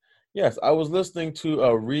listening? Yes, I was listening to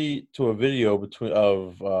a video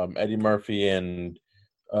of Eddie Murphy and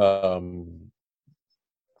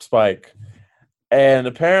Spike, and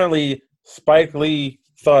apparently Spike Lee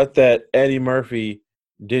thought that Eddie Murphy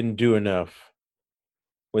didn't do enough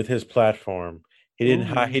with his platform. He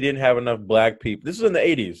didn't have enough black people. This was in the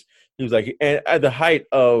 80s. He was like, and at the height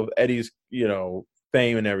of Eddie's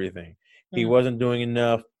fame and everything, he wasn't doing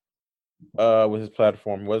enough with his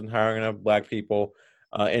platform. He wasn't hiring enough black people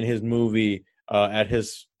in his movie, at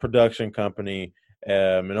his production company,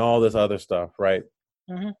 and all this other stuff, right?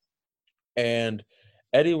 Mm-hmm. And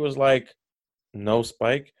Eddie was like, "No,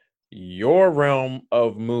 Spike, your realm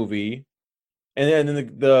of movie." And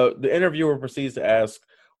then the interviewer proceeds to ask,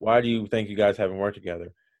 "Why do you think you guys haven't worked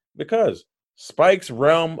together?" Because Spike's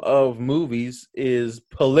realm of movies is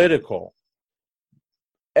political.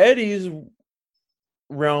 Eddie's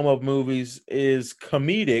realm of movies is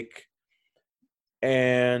comedic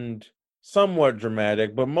and somewhat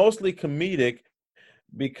dramatic, but mostly comedic,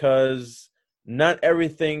 because not every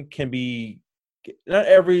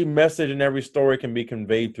message and every story can be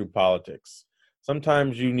conveyed through politics.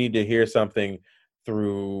 Sometimes you need to hear something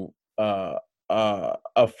through a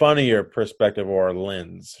funnier perspective or a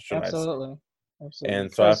lens. Absolutely.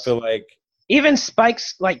 And so I feel like even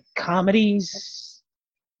Spike's like comedies,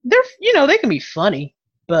 they're they can be funny,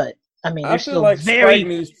 but I mean they're still like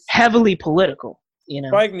very heavily political.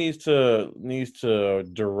 Spike needs to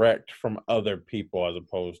direct from other people as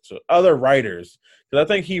opposed to other writers, because I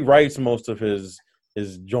think he writes most of his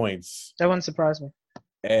joints. That wouldn't surprise me.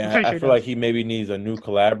 And I feel like he maybe needs a new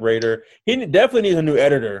collaborator. He definitely needs a new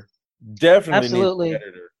editor. Definitely Absolutely. needs an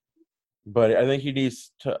editor. But I think he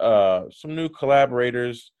needs some new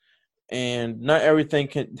collaborators, and not everything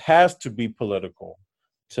has to be political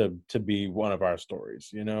to be one of our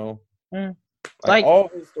stories. Like all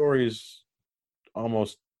his stories,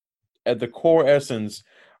 almost at the core essence,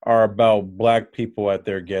 are about black people at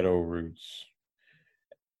their ghetto roots.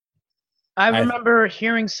 I remember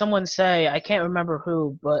hearing someone say, I can't remember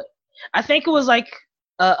who, but I think it was like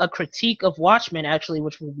a critique of Watchmen, actually,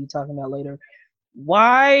 which we'll be talking about later.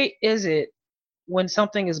 Why is it when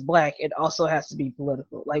something is black, it also has to be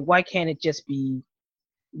political? Like, why can't it just be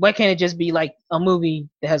like a movie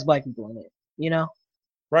that has black people in it?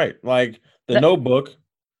 Right. Like The Notebook.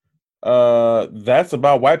 That's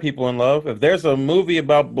about white people in love. If there's a movie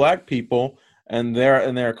about black people and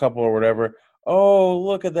they're a couple or whatever, oh,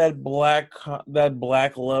 look at that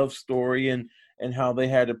black love story and how they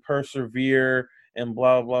had to persevere and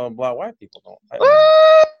blah blah blah. White people don't.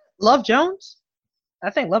 Love Jones? I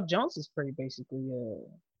think Love Jones is pretty basically a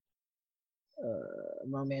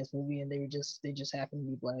romance movie, and they just happen to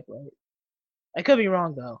be black, right? I could be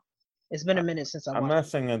wrong though. It's been a minute since I'm not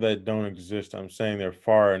saying that they don't exist. I'm saying they're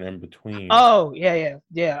far and in between. Oh, yeah,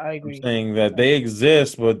 I agree. I'm saying that they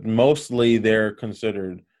exist, but mostly they're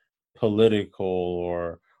considered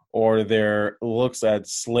political or their looks at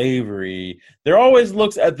slavery. There always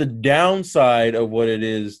looks at the downside of what it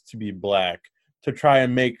is to be black, to try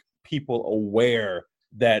and make people aware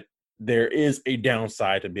that there is a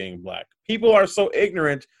downside to being black. People are so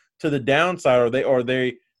ignorant to the downside, or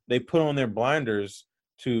they put on their blinders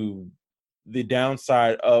to the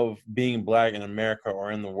downside of being black in America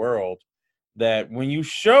or in the world, that when you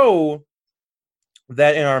show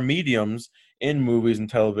that in our mediums, in movies and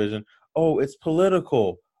television, oh, it's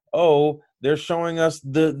political. Oh, they're showing us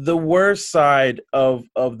the worst side of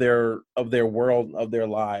their world, of their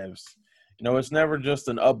lives. It's never just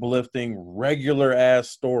an uplifting, regular ass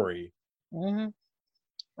story. Mm-hmm.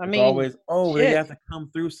 It's always, they have to come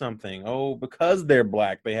through something. Oh, because they're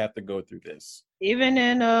black, they have to go through this. Even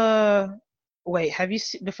in Wait, have you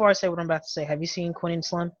before I say what I'm about to say, have you seen Queen and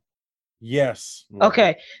Slim? Yes.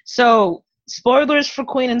 Okay, so spoilers for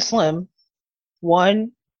Queen and Slim.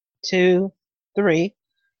 1, 2, 3.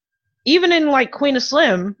 Even in like Queen of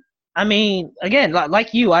Slim, I mean, again,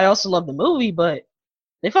 like you, I also love the movie, but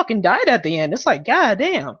they fucking died at the end. It's like,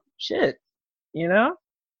 goddamn, shit, you know.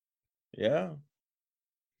 Yeah.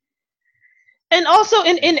 And also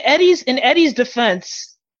in Eddie's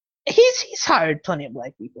defense, he's hired plenty of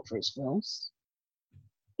black people for his films.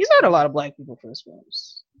 He's hired a lot of black people for his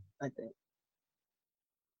films. I think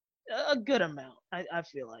a good amount. I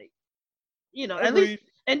feel like, you know, at least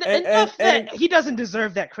and enough that he doesn't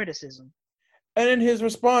deserve that criticism. And in his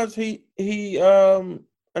response, he one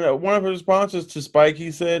of his responses to Spike,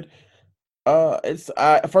 he said,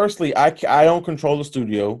 firstly, I don't control the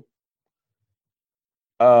studio.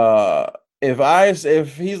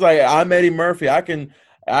 If he's like, I'm Eddie Murphy, I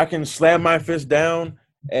can slam my fist down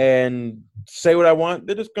and say what I want.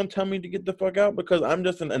 They're just gonna tell me to get the fuck out because I'm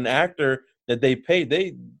just an actor that they paid.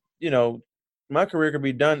 They, my career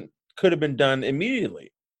could have been done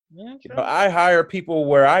immediately. Yeah, I hire people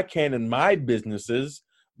where I can in my businesses,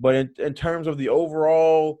 but in terms of the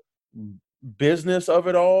overall business of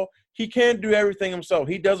it all, he can't do everything himself.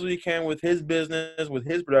 He does what he can with his business, with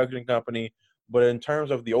his production company, but in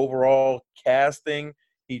terms of the overall casting,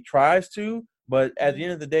 he tries to. But at the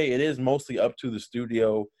end of the day, it is mostly up to the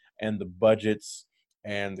studio and the budgets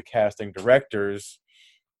and the casting directors.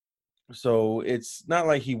 So it's not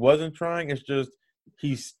like he wasn't trying. It's just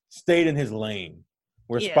he stayed in his lane.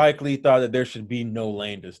 Where Spike Lee thought that there should be no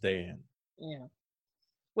lane to stay in. Yeah.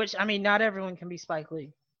 Which, I mean, not everyone can be Spike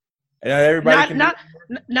Lee. And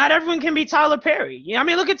not everyone can be Tyler Perry. Yeah, I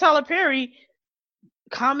mean, look at Tyler Perry.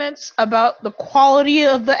 Comments about the quality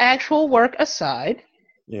of the actual work aside,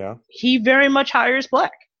 yeah, he very much hires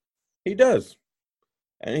black. He does.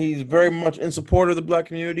 And he's very much in support of the black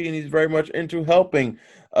community, and he's very much into helping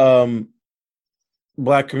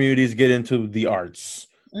black communities get into the arts,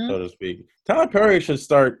 so to speak. Tyler Perry should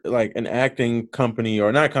start like an acting company,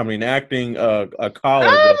 or not a company, an acting a college.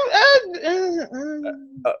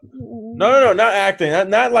 No, not acting.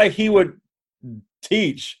 Not like he would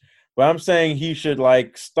teach, but I'm saying he should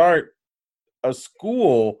like start a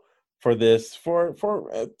school for this for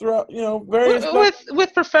throughout, various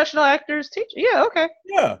with professional actors teaching. Yeah, okay.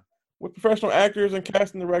 Yeah, with professional actors and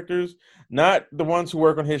casting directors, not the ones who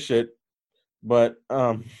work on his shit, but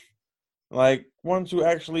like ones who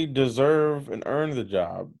actually deserve and earn the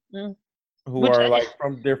job, who are like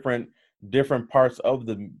from different parts of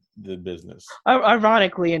the business.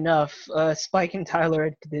 Ironically enough, Spike and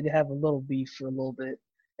Tyler did have a little beef for a little bit,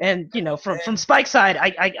 and from Spike's side,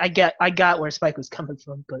 I got where Spike was coming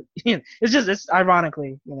from, but it's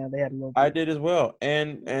ironically, they had a little beef. I did as well,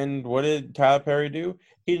 and what did Tyler Perry do?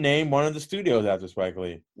 He named one of the studios after Spike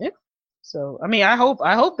Lee. Yeah. So I mean, I hope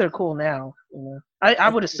they're cool now. I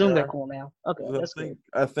would assume they're cool now. Okay, that's good.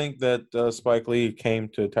 I think that Spike Lee came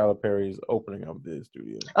to Tyler Perry's opening of the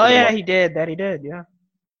studio. Oh yeah, he did. Yeah.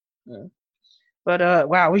 But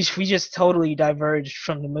wow, we just totally diverged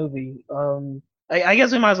from the movie. I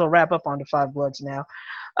guess we might as well wrap up on The Five Bloods now.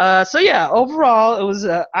 So yeah, overall, it was.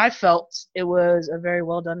 I felt it was a very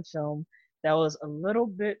well done film. That was a little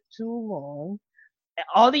bit too long.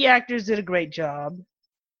 All the actors did a great job.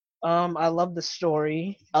 I love the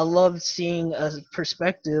story. I love seeing a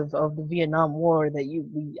perspective of the Vietnam War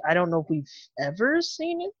that I don't know if we've ever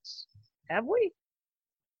seen it. Have we?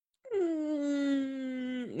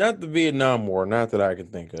 Not the Vietnam War, not that I can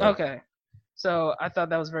think of. Okay, so I thought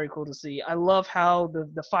that was very cool to see. I love how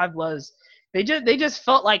the Five Bloods, they just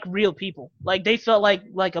felt like real people. Like they felt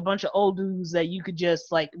like a bunch of old dudes that you could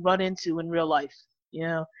just like run into in real life.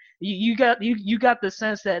 You got the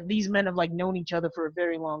sense that these men have like known each other for a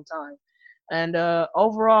very long time. And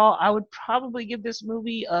overall, I would probably give this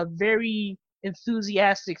movie a very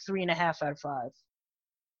enthusiastic 3.5 out of 5.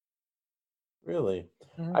 Really?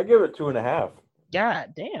 I give it 2.5.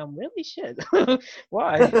 God damn, really? Shit.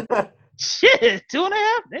 Why? Shit,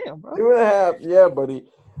 2.5? Damn, bro. 2.5, yeah, buddy.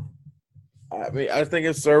 I mean, I think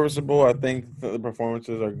it's serviceable. I think the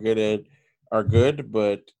performances are good,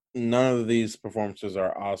 but none of these performances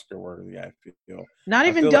are Oscar worthy, I feel. Not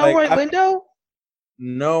even Delroy Lindo?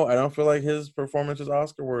 No, I don't feel like his performance is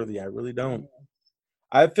Oscar worthy. I really don't.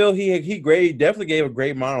 I feel he definitely gave a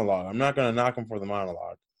great monologue. I'm not going to knock him for the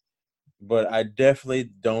monologue, but I definitely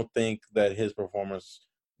don't think that his performance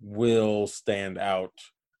will stand out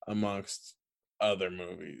amongst other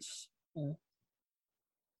movies.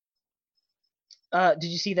 Did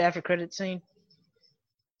you see the after credit scene?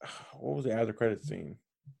 What was the after credit scene?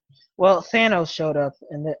 Well, Thanos showed up,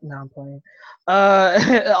 and that. No, I'm playing.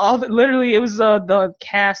 Literally, it was the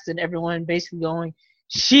cast and everyone basically going,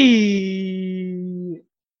 "She."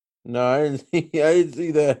 No, I didn't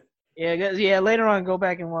see that. Yeah. Later on, go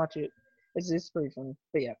back and watch it. It's pretty funny.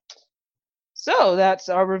 But yeah. So that's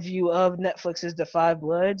our review of Netflix's The Five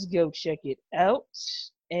Bloods. Go check it out.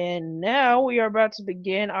 And now we are about to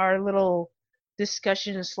begin our little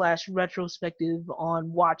discussion / retrospective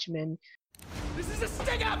on Watchmen. This is a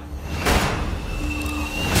sting up!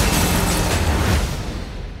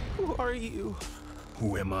 Who are you?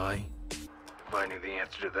 Who am I? If I knew the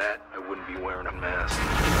answer to that, I wouldn't be wearing a mask.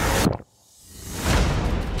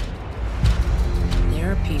 There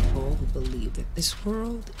are people who believe that this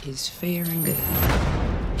world is fair and good.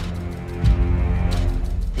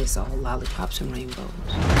 It's all lollipops and rainbows.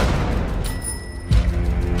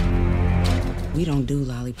 We don't do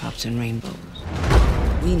lollipops and rainbows.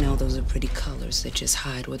 We know those are pretty colors that just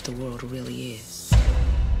hide what the world really is.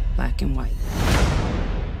 Black and white.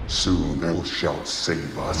 Soon thou shalt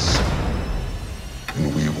save us,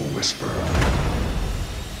 and we will whisper,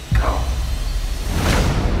 "Come."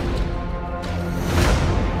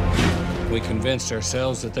 We convinced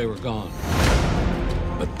ourselves that they were gone,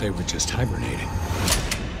 but they were just hibernating.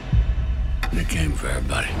 And it came for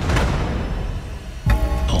everybody.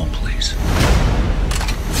 Oh, please.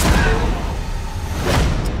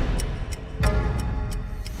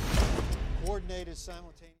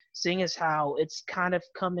 Seeing as how it's kind of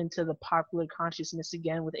come into the popular consciousness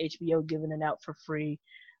again with HBO giving it out for free.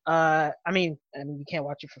 I mean, you can't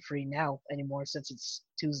watch it for free now anymore since it's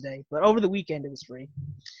Tuesday, but over the weekend it was free.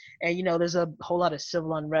 And there's a whole lot of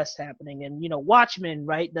civil unrest happening. And Watchmen,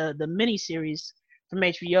 right? The mini series from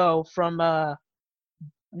HBO from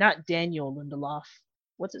not Daniel Lindelof.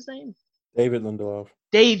 What's his name? David Lindelof.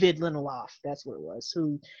 David Lindelof, that's what it was.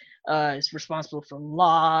 Who is responsible for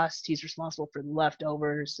Lost? He's responsible for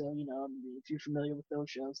Leftovers. So if you're familiar with those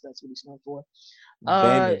shows, that's what he's known for.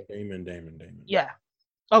 Damon. Yeah.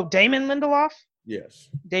 Oh, Damon Lindelof? Yes.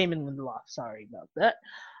 Damon Lindelof. Sorry about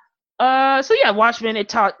that. So yeah, Watchmen. It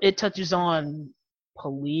touches on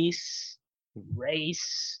police,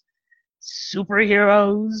 race,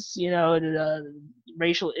 superheroes.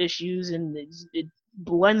 Racial issues, and it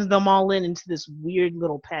blends them all into this weird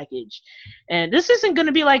little package. And this isn't going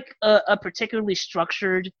to be like a particularly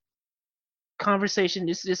structured conversation.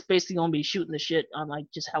 This is basically going to be shooting the shit on like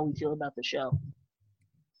just how we feel about the show.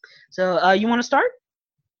 So you want to start?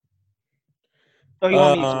 Or you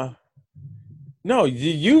want me to? No,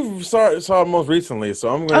 you saw it most recently, so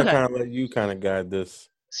I'm going to kind of let you kind of guide this.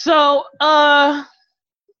 So,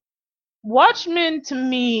 Watchmen to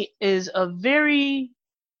me is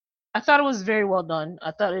I thought it was very well done.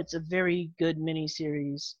 I thought it's a very good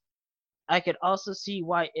miniseries. I could also see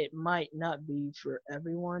why it might not be for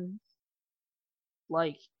everyone.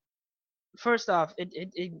 Like, first off,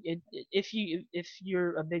 if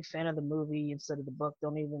you're a big fan of the movie instead of the book,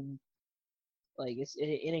 don't even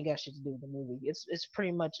it ain't got shit to do with the movie. It's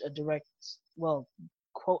pretty much a direct, well,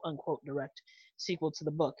 quote unquote direct sequel to the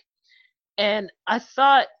book. And I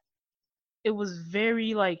thought it was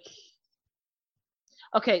very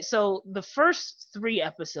okay, so the first 3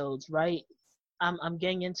 episodes, right? I'm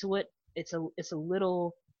getting into it. It's a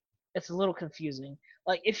little confusing.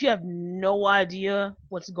 Like, if you have no idea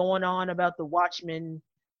what's going on about the Watchmen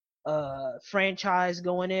franchise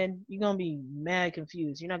going in, you're gonna be mad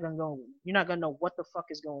confused. You're not gonna know what the fuck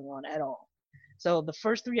is going on at all. So the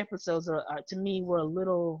first 3 episodes are to me were a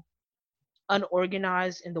little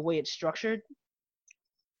unorganized in the way it's structured.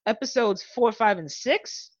 Episodes 4, 5, and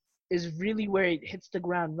 6 is really where it hits the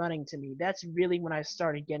ground running to me. That's really when I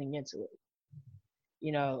started getting into it.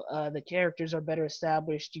 The characters are better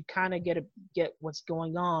established. You kind of get what's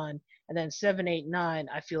going on, and then 7, 8, 9,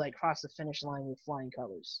 I feel like cross the finish line with flying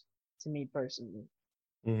colors. To me personally.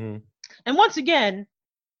 Mm-hmm. And once again,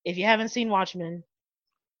 if you haven't seen Watchmen,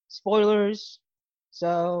 spoilers.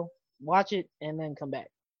 So watch it and then come back.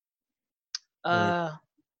 Right.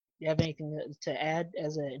 You have anything to add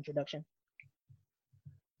as an introduction?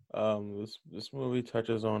 This movie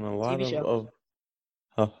touches on a lot TV show.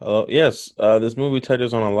 Hello? Yes. This movie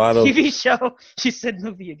touches on a lot of TV show. She said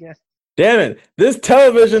movie again. Damn it! This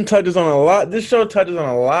television touches on a lot. This show touches on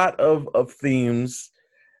a lot of themes.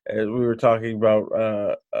 As we were talking about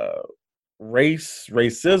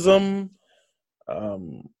racism,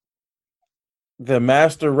 the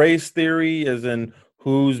master race theory, as in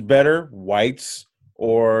who's better, whites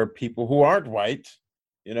or people who aren't white.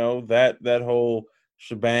 That whole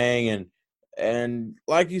shebang, and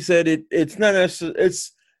like you said, it's not necessarily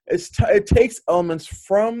it takes elements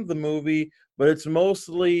from the movie, but it's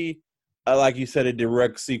mostly like you said, a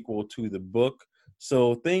direct sequel to the book.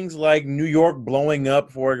 So things like New York blowing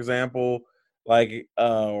up, for example,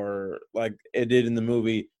 or like it did in the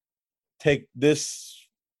movie,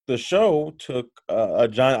 the show took a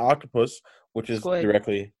giant octopus, which is Squid.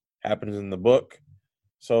 directly happens in the book.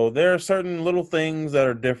 So there are certain little things that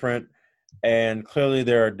are different, and clearly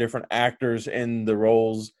there are different actors in the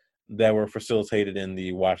roles that were facilitated in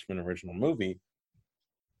the Watchmen original movie.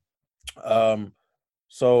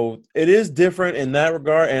 So it is different in that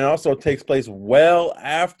regard, and it also takes place well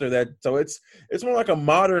after that. So it's more like a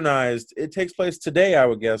modernized. It takes place today, I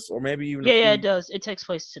would guess, or maybe even. Yeah, it does. It takes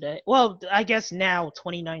place today. Well, I guess now,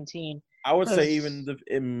 2019. I would say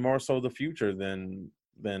even more so the future than.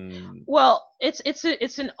 Well, it's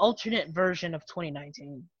an alternate version of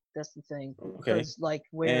 2019. That's the thing. Okay. Because like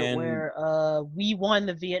where we won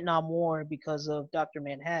the Vietnam War because of Dr.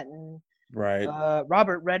 Manhattan. Right.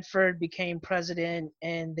 Robert Redford became president,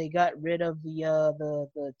 and they got rid of the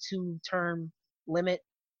 2-term limit,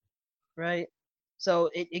 right? So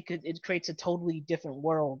it creates a totally different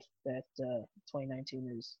world that 2019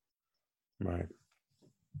 is. Right.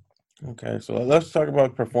 Okay, so let's talk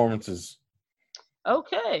about performances.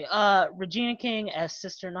 Okay, Regina King as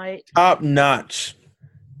Sister Night. Top notch.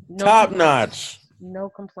 Top notch. No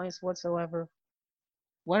complaints whatsoever.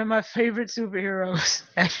 One of my favorite superheroes,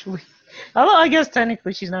 actually. Although I guess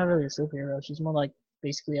technically she's not really a superhero. She's more like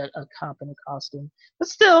basically a cop in a costume. But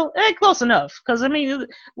still, close enough. Because, I mean,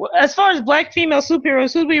 as far as black female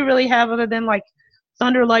superheroes, who do we really have other than, like,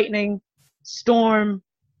 Thunder, Lightning, Storm,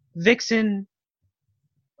 Vixen,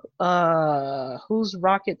 who's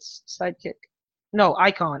Rocket's sidekick? No,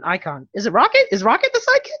 Icon. Is it Rocket? Is Rocket the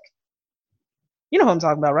sidekick? You know who I'm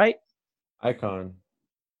talking about, right? Icon.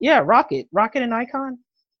 Yeah, Rocket and Icon.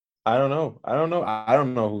 I don't know. I don't know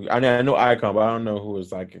who. I know Icon, but I don't know who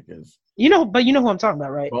his sidekick is. You know who I'm talking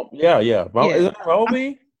about, right? Yeah. Is it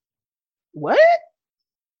Bumblebee? What?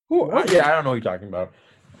 Who? Yeah, I don't know who you're talking about.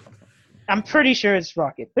 I'm pretty sure it's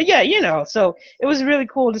Rocket, but yeah, so it was really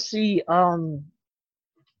cool to see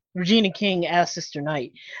Regina King as Sister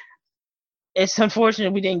Night. It's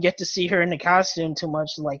unfortunate we didn't get to see her in the costume too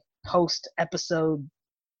much, like post episode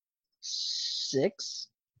 6.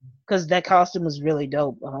 Because that costume was really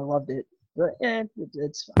dope. I loved it. But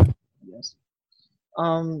it's fine, I guess.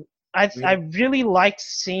 I really liked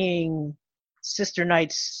seeing Sister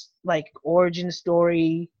Night's like origin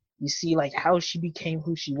story. You see like how she became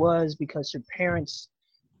who she was because her parents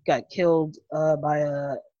got killed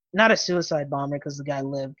by not a suicide bomber because the guy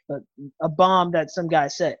lived, but a bomb that some guy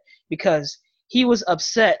set because he was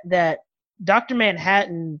upset that Dr.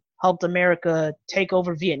 Manhattan helped America take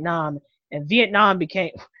over Vietnam, and Vietnam became.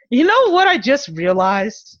 You know what I just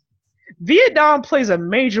realized? Vietnam plays a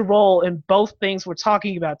major role in both things we're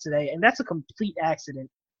talking about today, and that's a complete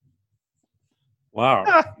accident. Wow.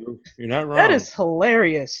 You're not wrong. That is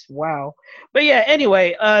hilarious. Wow. But yeah,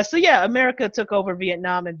 anyway, America took over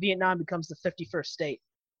Vietnam, and Vietnam becomes the 51st state.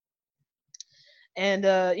 And,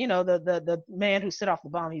 the man who set off the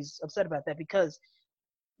bomb, he's upset about that because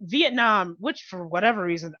Vietnam, which for whatever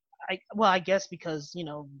reason, I guess because,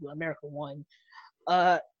 America won,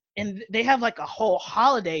 and they have like a whole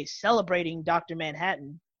holiday celebrating Dr.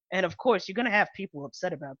 Manhattan. And of course, you're going to have people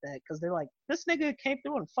upset about that because they're like, this nigga came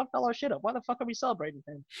through and fucked all our shit up. Why the fuck are we celebrating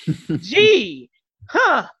him? Gee,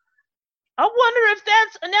 I wonder if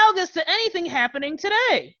that's analogous to anything happening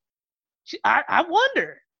today. I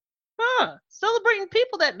wonder. Celebrating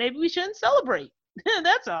people that maybe we shouldn't celebrate.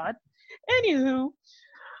 That's odd. Anywho,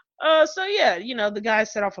 the guy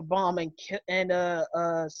set off a bomb and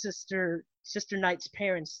Sister Night's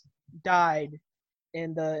parents died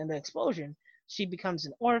in the explosion. She becomes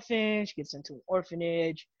an orphan. She gets into an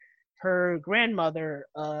orphanage. Her grandmother,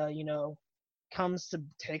 comes to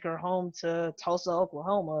take her home to Tulsa,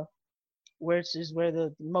 Oklahoma, which is where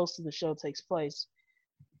the most of the show takes place.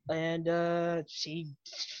 And she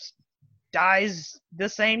dies the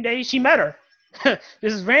same day she met her.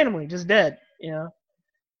 Just randomly, just dead,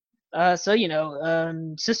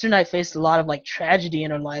 Sister Night faced a lot of like tragedy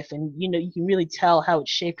in her life, and you can really tell how it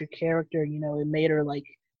shaped her character. It made her like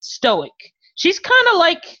stoic. She's kind of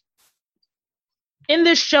like in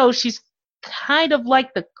this show. She's kind of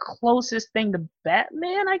like the closest thing to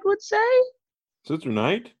Batman, I would say. Sister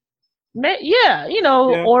Night. Yeah,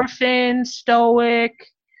 orphan, stoic,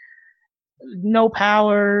 no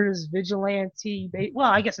powers, vigilante.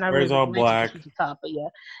 Well, I guess not. Wears all black. Top, but yeah,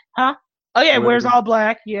 huh? Oh yeah, wears all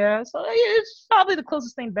black. Yeah, so it's probably the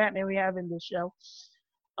closest thing to Batman we have in this show.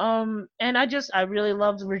 And I really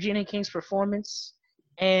loved Regina King's performance.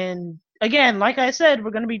 And again, like I said,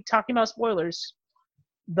 we're gonna be talking about spoilers.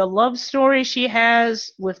 the love story she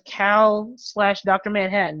has with Cal / Dr.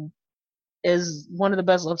 Manhattan is one of the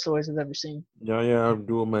best love stories I've ever seen. Yahya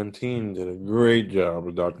Abdul-Mateen did a great job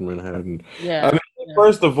with Dr. Manhattan. Yeah. I mean, at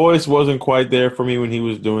first the voice wasn't quite there for me when he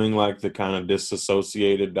was doing like the kind of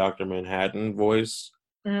disassociated Dr. Manhattan voice,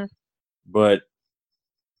 but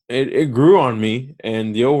it grew on me,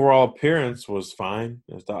 and the overall appearance was fine.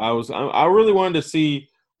 I really wanted to see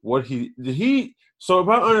what he did. So if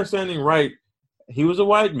I'm understanding right, he was a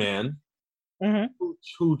white man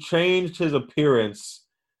who changed his appearance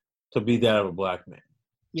to be that of a black man.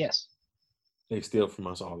 Yes. They steal from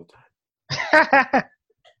us all the time.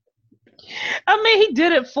 I mean, he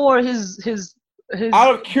did it for his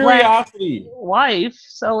out of curiosity wife.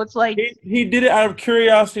 So it's like he did it out of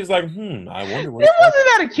curiosity. He's like, I wonder what. It wasn't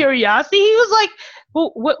out of curiosity. He was like,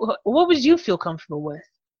 well, what would you feel comfortable with?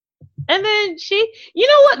 And then you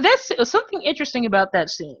know what? That's something interesting about that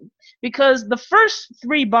scene, because the first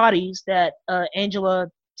 3 bodies that Angela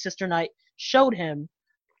Sister Night showed him,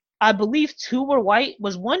 I believe 2 were white.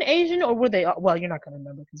 Was one Asian, or were they? Well, you're not gonna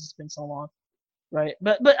remember because it's been so long, right?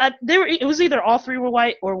 But it was either all 3 were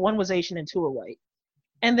white, or 1 was Asian and 2 were white.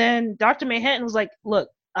 And then Dr. Manhattan was like, "Look,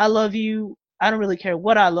 I love you. I don't really care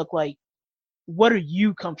what I look like. What are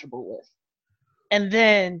you comfortable with?" And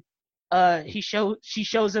then she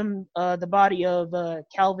shows him the body of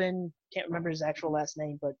Calvin. Can't remember his actual last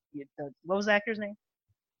name, but what was the actor's name?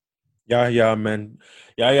 Yahya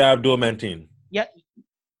Abdul-Mateen. Yeah.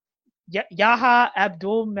 Yahya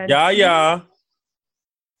Abdul-Mateen.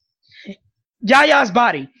 Yahya's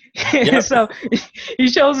body. Yep. So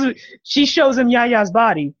she shows him Yahya's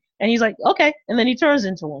body, and he's like, okay, and then he turns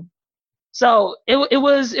into him. So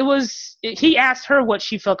he asked her what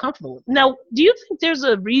she felt comfortable with. Now, do you think there's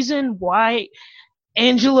a reason why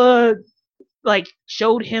Angela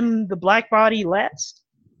showed him the black body last?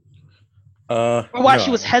 Or why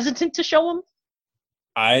she was hesitant to show him?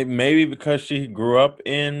 Maybe because she grew up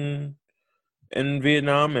in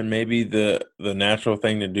Vietnam, and maybe the natural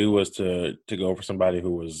thing to do was to go for somebody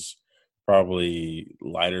who was probably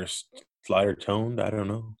lighter toned. I don't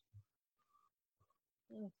know.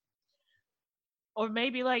 Or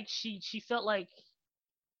maybe she felt like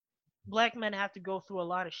black men have to go through a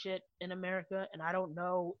lot of shit in America, and I don't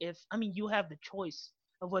know you have the choice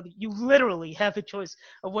of whether you literally have the choice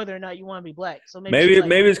of whether or not you want to be black. So maybe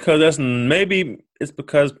it's because it's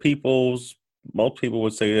because most people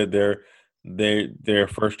would say that their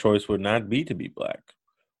first choice would not be to be black,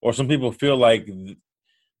 or some people feel like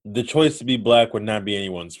the choice to be black would not be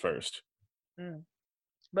anyone's first.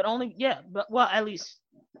 But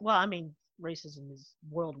racism is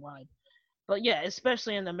worldwide, but yeah,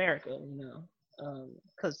 especially in America,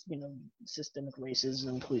 because systemic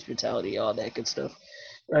racism, police brutality, all that good stuff,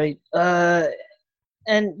 right?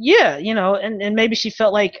 And yeah, and maybe she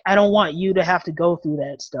felt like, I don't want you to have to go through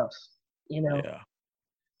that stuff, Yeah.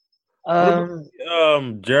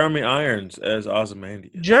 Jeremy Irons as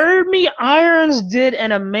Ozymandias. Jeremy Irons did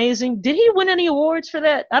an amazing. Did he win any awards for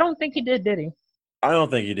that? I don't think he did he? I don't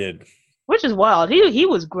think he did. Which is wild. He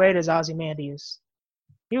was great as Ozymandias.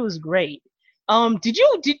 He was great. On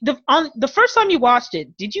the first time you watched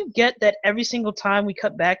it, did you get that every single time we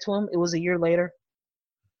cut back to him, it was a year later?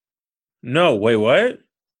 No, wait, what?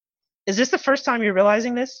 Is this the first time you're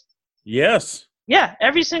realizing this? Yes. Yeah,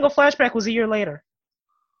 every single flashback was a year later.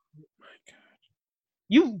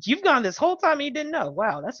 You've gone this whole time and you didn't know.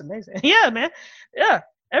 Wow, that's amazing. Yeah, man. Yeah.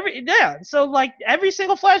 So every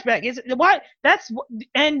single flashback is why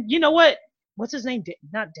and you know what? What's his name?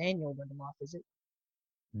 Not Daniel Lindelof, is it?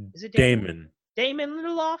 Is it Damon? Damon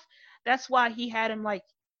Lindelof. That's why he had him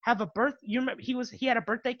have a birth. You remember he had a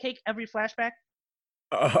birthday cake every flashback.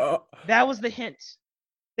 That was the hint.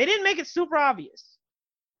 They didn't make it super obvious.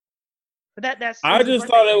 But that's. I just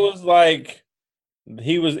thought it was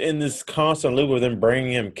he was in this constant loop of them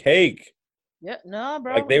bringing him cake. Yeah, no,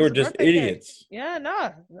 bro. They were just idiots. Cake. Yeah,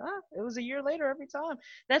 no. It was a year later every time.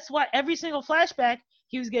 That's why every single flashback,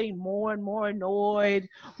 he was getting more and more annoyed,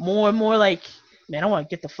 more and more man, I want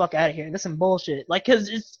to get the fuck out of here. This is some bullshit. Because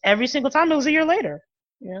it's every single time it was a year later.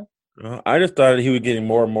 Yeah. I just thought he was getting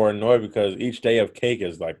more and more annoyed because each day of cake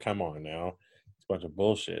is come on now. It's a bunch of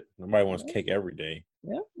bullshit. Nobody wants cake every day.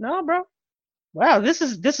 Yeah, no, bro. Wow, this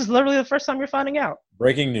is literally the first time you're finding out.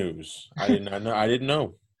 Breaking news. I did not know. I didn't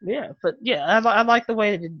know. Yeah, but yeah, I like the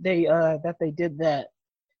way that they did that.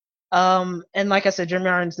 And like I said, Jeremy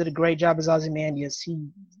Irons did a great job as Ozymandias.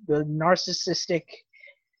 The narcissistic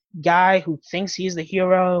guy who thinks he's the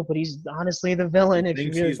hero, but he's honestly the villain. He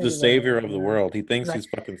thinks he's the savior of the world. He thinks he's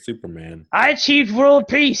fucking Superman. I achieved world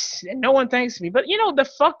peace, and no one thanks me. But the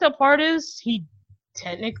fucked up part is he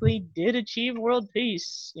technically did achieve world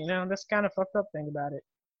peace. You know, that's kind of fucked up thing about it.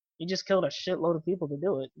 He just killed a shitload of people to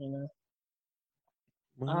do it. You know.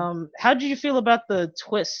 How did you feel about the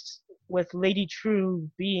twist with Lady True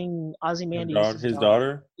being Ozymandias' His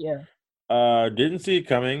daughter? Yeah. Didn't see it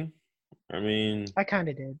coming. I mean, I kind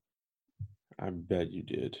of did. I bet you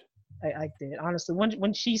did. I did, honestly.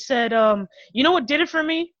 When she said, you know what did it for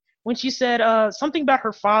me? When she said something about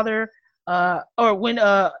her father, or when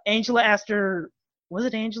Angela asked her, was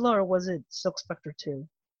it Angela or was it Silk Spectre 2?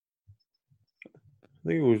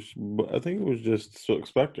 I think it was just Silk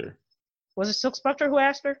Spectre. Was it Silk Spectre who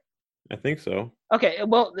asked her? I think so. Okay,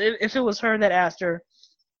 well, if it was her that asked her,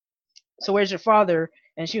 so where's your father?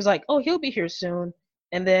 And she was like, oh, he'll be here soon.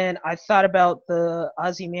 And then I thought about the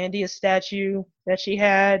Ozymandias statue that she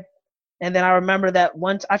had. And then I remember that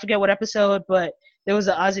once, I forget what episode, but there was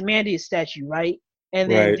an Ozymandias statue, right? And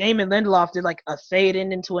then Damon Lindelof did like a fade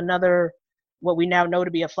in into another, what we now know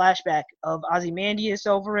to be a flashback of Ozymandias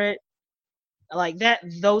over it. Like that,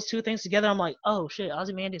 those two things together, I'm like, oh shit,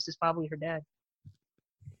 Ozymandias is probably her dad.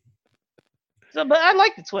 So, but I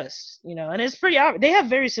like the twist, you know, and it's pretty obvious. They have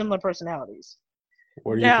very similar personalities.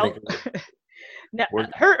 What do you think? Now,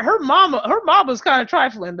 her mama's kind of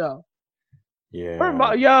trifling though.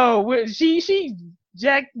 Yeah. She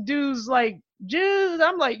Jack dude's like jizz.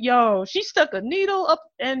 I'm like, yo, she stuck a needle up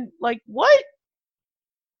and like what?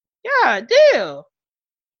 Yeah, damn.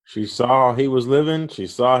 She saw he was living. She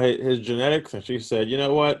saw his genetics, and she said, "You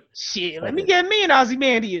know what? Shit, let me get me an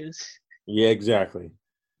Ozymandias." Yeah, exactly.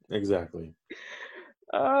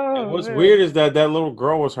 Oh, and what's weird is that little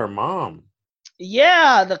girl was her mom.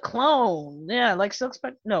 Yeah, the clone. Yeah, like Silk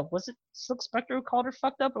Spectre. No, was it Silk Spectre who called her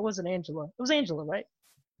fucked up, or was it Angela? It was Angela, right?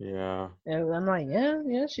 Yeah. And I'm like,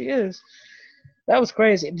 yeah, she is. That was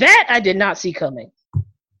crazy. That I did not see coming.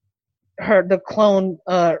 The clone,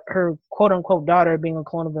 her quote unquote daughter being a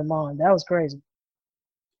clone of her mom. That was crazy.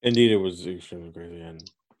 Indeed, it was extremely crazy.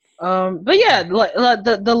 But yeah, like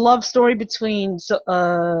the love story between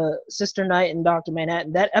Sister Night and Dr.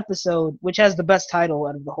 Manhattan. That episode, which has the best title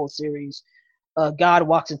out of the whole series, God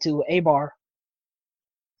Walks into a Bar.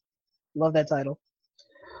 Love that title.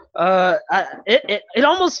 It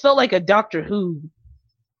almost felt like a Doctor Who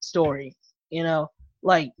story. You know,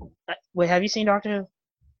 like wait, have you seen Doctor Who?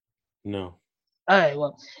 No. Alright,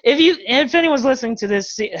 well, if anyone's listening to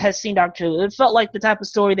this has seen Doctor Who, it felt like the type of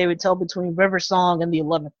story they would tell between River Song and the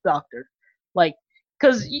 11th Doctor. Like,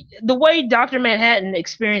 because the way Dr. Manhattan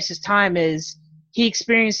experiences time is he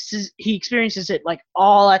experiences it like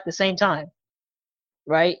all at the same time,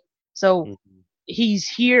 right? So he's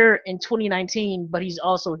here in 2019, but he's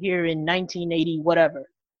also here in 1980, whatever.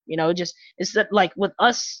 You know, it's that like with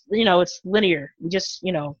us, you know, it's linear. We just,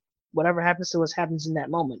 you know, whatever happens to us happens in that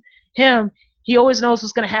moment. Him, he always knows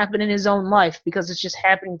what's going to happen in his own life because it's just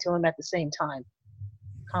happening to him at the same time,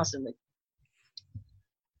 constantly.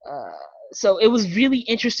 So it was really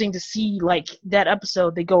interesting to see, like, that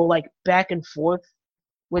episode, they go, like, back and forth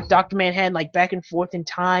with Dr. Manhattan, like, back and forth in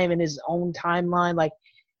time in his own timeline. Like,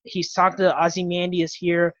 he's talking to Ozymandias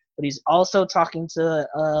here, but he's also talking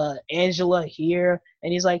to Angela here,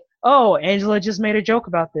 and he's like, oh, Angela just made a joke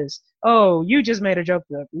about this. Oh, you just made a joke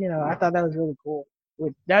about it. You know, I thought that was really cool.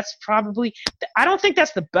 That's probably, I don't think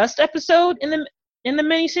that's the best episode in the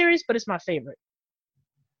miniseries, but it's my favorite.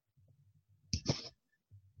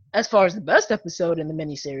 As far as the best episode in the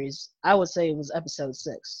miniseries, I would say it was episode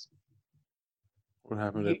 6. What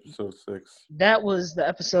happened in episode 6? That was the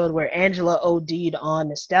episode where Angela OD'd on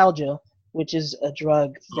nostalgia, which is a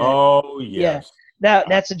drug. Oh, yes. Yeah,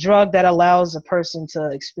 that's a drug that allows a person to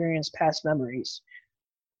experience past memories.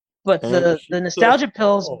 But the nostalgia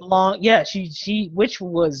pills belong. Yeah, she which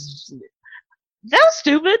was that was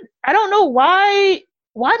stupid. I don't know why.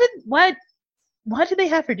 Why did they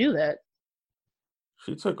have her do that?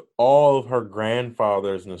 She took all of her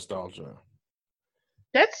grandfather's nostalgia.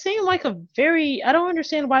 That seemed like a very. I don't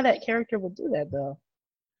understand why that character would do that though.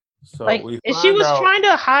 So like, if she was trying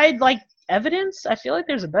to hide like evidence, I feel like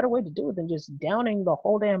there's a better way to do it than just downing the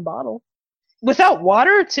whole damn bottle without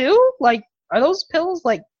water too. Like, are those pills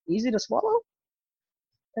like easy to swallow?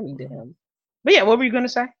 I mean, damn. But yeah, what were you gonna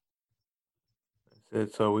say?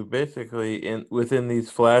 So we basically within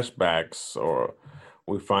these flashbacks, or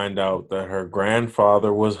we find out that her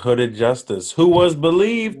grandfather was Hooded Justice, who was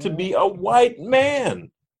believed to be a white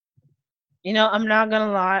man. You know, I'm not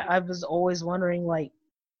gonna lie. I was always wondering, like,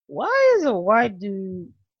 why is a white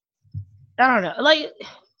dude? I don't know. Like,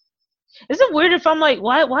 is it weird if I'm like,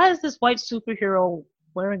 why is this white superhero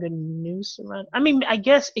wearing a noose around? I mean, I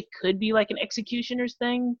guess it could be like an executioner's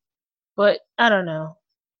thing, but I don't know.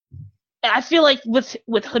 I feel like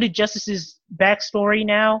with Hooded Justice's backstory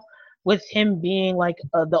now, with him being like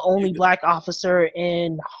the only black officer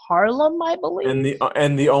in Harlem, I believe,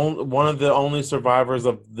 and the only one of the only survivors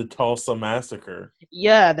of the Tulsa massacre.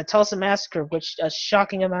 Yeah, the Tulsa massacre, which a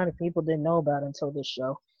shocking amount of people didn't know about until this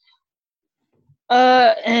show.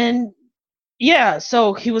 And yeah,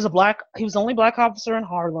 so he was the only black officer in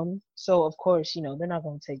Harlem. So of course, they're not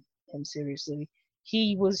going to take him seriously.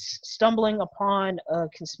 He was stumbling upon a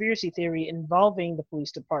conspiracy theory involving the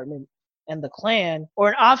police department and the Klan, or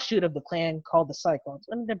an offshoot of the Klan called the Cyclones.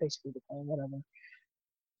 I mean, they're basically the Klan, whatever.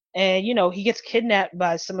 And, he gets kidnapped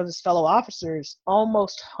by some of his fellow officers,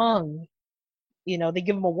 almost hung. They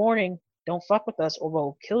give him a warning, don't fuck with us or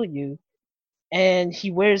we'll kill you. And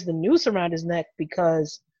he wears the noose around his neck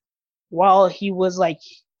because while he was, like,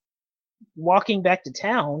 walking back to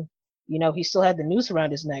town, he still had the noose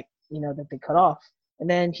around his neck, that they cut off. And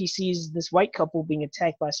then he sees this white couple being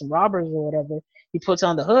attacked by some robbers or whatever. He puts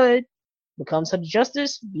on the hood, becomes Hooded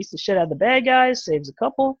Justice, beats the shit out of the bad guys, saves a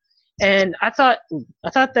couple. And I thought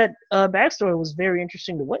that backstory was very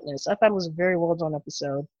interesting to witness. I thought it was a very well done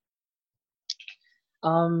episode.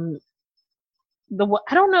 I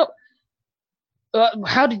don't know.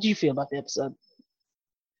 How did you feel about the episode?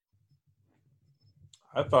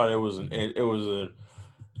 I thought it was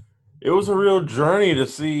a real journey to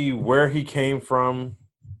see where he came from,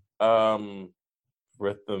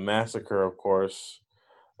 with the massacre, of course,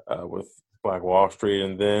 with Black Wall Street,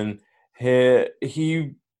 and then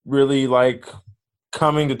he really like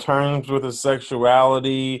coming to terms with his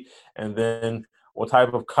sexuality, and then what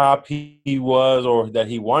type of cop he was or that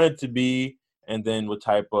he wanted to be, and then what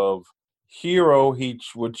type of hero he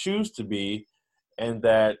would choose to be, and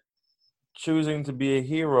that choosing to be a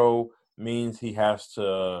hero means he has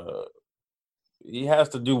to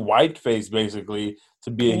do whiteface basically to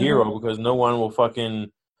be a hero, because no one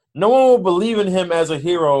will believe in him as a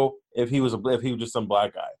hero if he was just some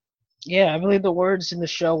black guy. Yeah, I believe the words in the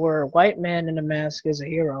show were white man in a mask is a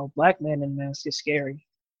hero, black man in a mask is scary.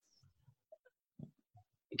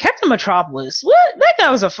 Captain Metropolis, what? That guy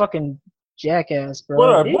was a fucking jackass, bro.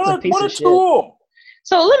 What a tool.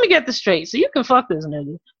 So let me get this straight. So you can fuck this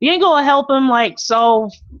nigga. You ain't gonna help him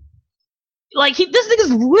solve. This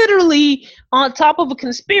nigga's literally on top of a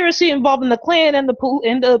conspiracy involving the Klan and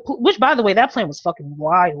which, by the way, that plan was fucking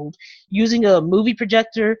wild. Using a movie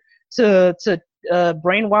projector to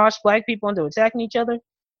brainwash black people into attacking each other.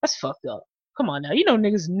 That's fucked up. Come on now,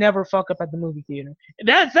 niggas never fuck up at the movie theater.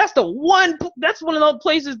 That's one of those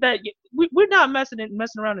places that we're not messing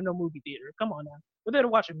around in no movie theater. Come on now, we're there to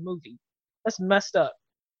watch a movie. That's messed up.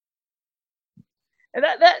 And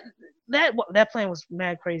that plan was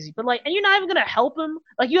mad crazy. But and you're not even gonna help him.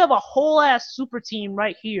 You have a whole ass super team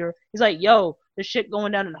right here. He's like, yo, there's shit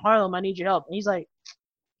going down in Harlem. I need your help. And he's like,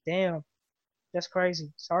 damn, that's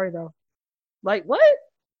crazy. Sorry though. What?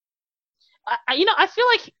 I feel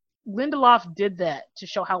like Lindelof did that to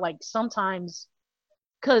show how sometimes,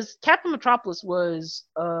 because Captain Metropolis was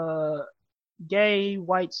a gay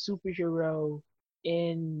white superhero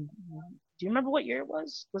in. Do you remember what year it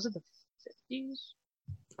was? Was it the 50s?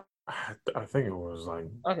 I think it was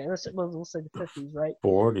okay. We'll say the 50s, right?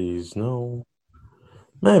 40s, no,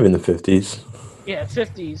 maybe in the 50s. Yeah,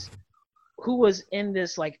 50s. Who was in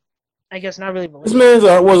this I guess not really. This man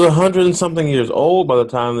was 100 and something years old by the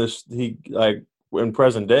time he in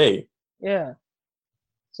present day. Yeah,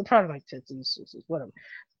 so probably 50s, 60s, whatever.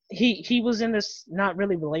 He was in this not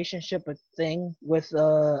really relationship but thing with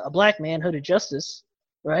a black man, Hooded Justice,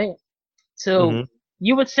 right? So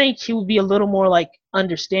you would think he would be a little more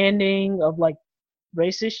understanding of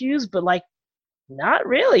race issues, but not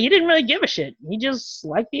really. He didn't really give a shit. He just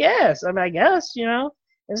liked the ass. I mean, I guess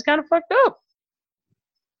it's kind of fucked up.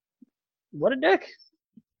 What a dick.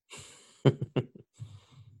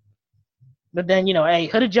 But then hey,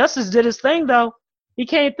 Hooded Justice did his thing though. He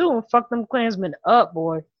came through and fucked them Klansmen up,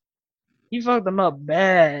 boy. He fucked them up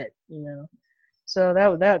bad, So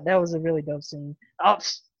that was a really dope scene. Oh,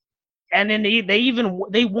 and then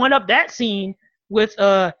they won up that scene with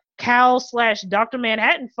Cal/Dr.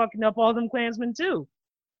 Manhattan fucking up all them Klansmen too.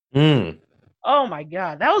 Oh my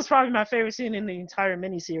god, that was probably my favorite scene in the entire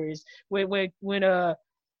miniseries. When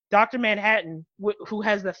Dr. Manhattan, who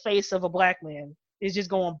has the face of a black man, is just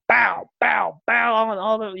going bow, bow, bow on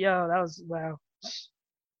all the that was wow.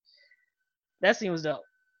 That scene was dope.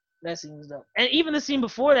 And even the scene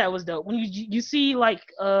before that was dope. When you see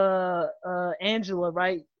Angela,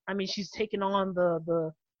 right? I mean, she's taking on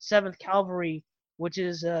the 7th Cavalry, which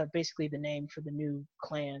is basically the name for the new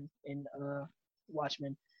Klan in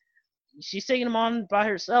Watchmen. She's taking them on by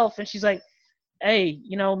herself, and she's like, hey,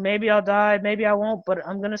 maybe I'll die, maybe I won't, but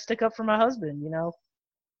I'm gonna stick up for my husband,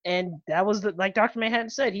 And that was like Dr. Manhattan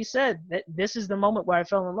said. He said that this is the moment where I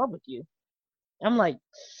fell in love with you. I'm like,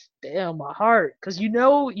 damn, my heart, because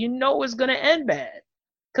it's gonna end bad,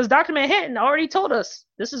 because Dr. Manhattan already told us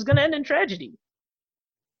this is gonna end in tragedy.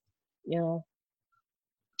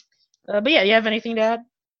 But yeah, you have anything to add?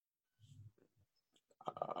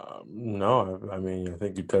 No, I mean, I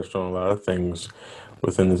think you touched on a lot of things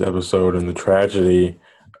within this episode and the tragedy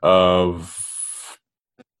of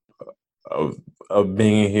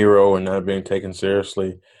being a hero and not being taken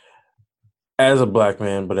seriously as a black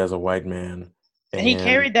man, but as a white man. And he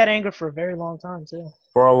carried that anger for a very long time too.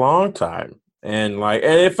 For a long time. And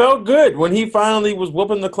it felt good when he finally was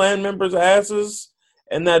whooping the Klan members' asses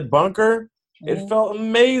in that bunker. It felt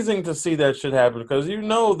amazing to see that shit happen, because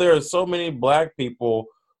there are so many black people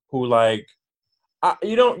who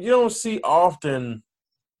you don't see often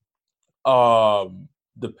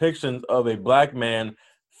depictions of a black man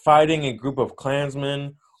fighting a group of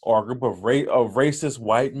Klansmen or a group of racist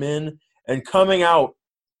white men and coming out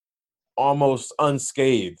almost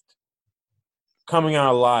unscathed, coming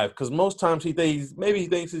out alive. Because most times he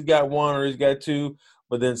thinks he's got one or he's got two,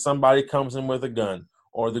 but then somebody comes in with a gun,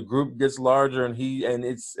 or the group gets larger and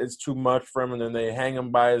it's too much for him, and then they hang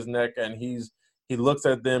him by his neck, and he looks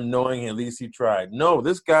at them knowing at least he tried. No,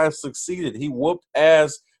 this guy succeeded. He whooped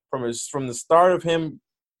ass from the start of him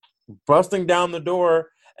busting down the door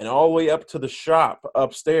and all the way up to the shop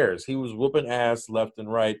upstairs. He was whooping ass left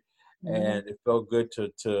and right, and it felt good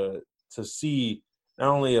to see not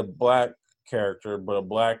only a black character but a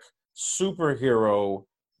black superhero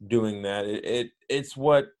doing that. It's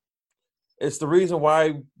the reason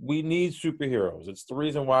why we need superheroes. It's the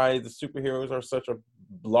reason why the superheroes are such a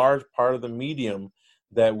large part of the medium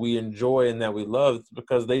that we enjoy and that we love. It's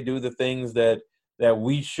because they do the things that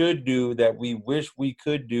we should do, that we wish we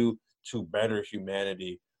could do to better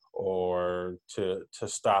humanity or to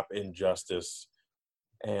stop injustice.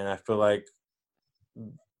 And I feel like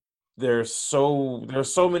there's so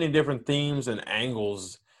many different themes and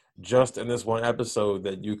angles just in this one episode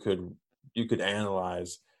that you could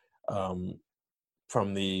analyze,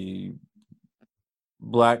 from the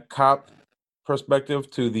black cop perspective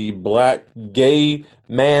to the black gay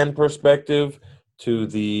man perspective to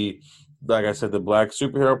the, like I said, the black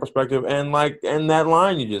superhero perspective, and that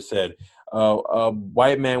line you just said, a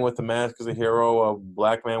white man with a mask is a hero, a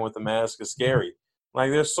black man with a mask is scary.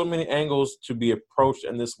 There's so many angles to be approached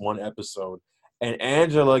in this one episode, and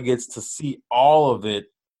Angela gets to see all of it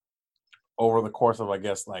over the course of, I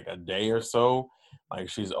guess, a day or so.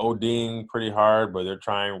 She's ODing pretty hard, but they're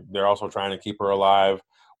also trying to keep her alive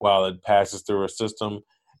while it passes through her system.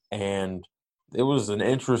 And it was an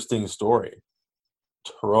interesting story.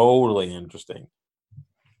 Totally interesting.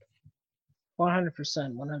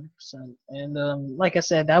 100%, 100%. And like I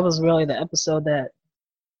said, that was really the episode that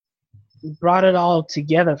brought it all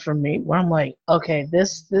together for me, where I'm like, okay,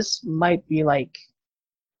 this might be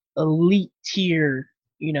elite tier,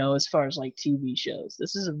 as far as TV shows.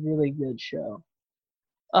 This is a really good show.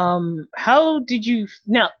 How did you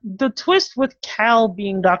now the twist with Cal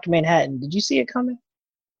being Dr. Manhattan? Did you see it coming?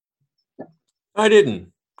 I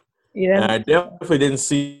didn't. Yeah, and I definitely didn't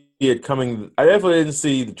see it coming. I definitely didn't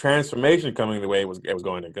see the transformation coming the way it was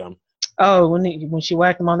going to come. Oh, when she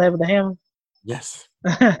whacked him on there with the hammer. Yes.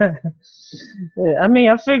 Yeah, I mean,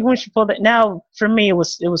 I figured when she pulled it. Now, for me, it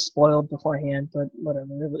was spoiled beforehand, but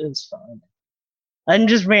whatever, it was fine. I'm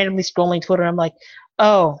just randomly scrolling Twitter. I'm like,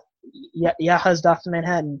 oh. Yaha's Dr.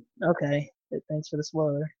 Manhattan. Okay, thanks for the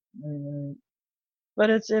spoiler.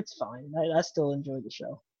 But it's fine. I still enjoy the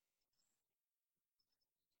show.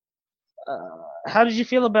 How did you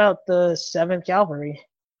feel about the 7th Cavalry?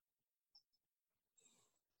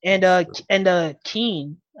 And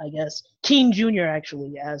Keen, I guess. Keen Jr.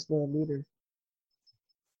 actually as the leader.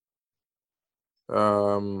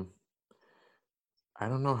 I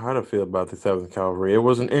don't know how to feel about the 7th Cavalry. It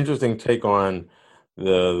was an interesting take on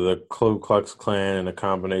the Ku Klux Klan and a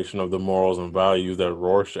combination of the morals and values that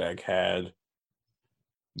Rorschach had.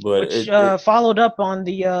 But which followed up on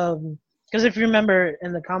the because if you remember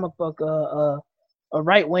in the comic book, a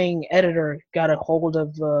right-wing editor got a hold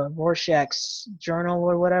of Rorschach's journal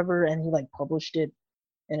or whatever, and he published it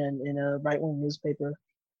in a right-wing newspaper.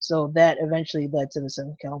 So that eventually led to the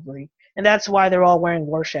 7th Cavalry, and that's why they're all wearing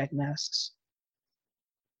Rorschach masks,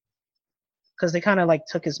 because they kind of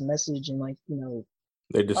took his message and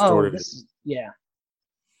they distorted it. Yeah,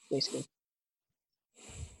 basically.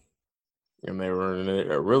 And they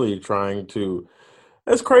were really trying to.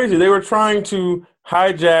 That's crazy. They were trying to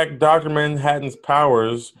hijack Dr. Manhattan's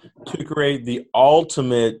powers to create the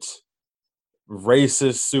ultimate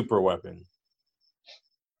racist super weapon.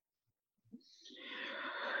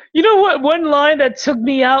 You know what? One line that took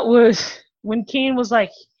me out was when Keen was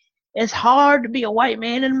like, "It's hard to be a white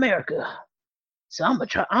man in America, so I'm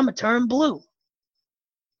gonna turn blue."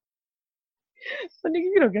 But nigga,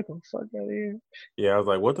 you don't get the fuck out of here. Yeah, I was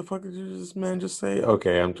like, what the fuck did this man just say?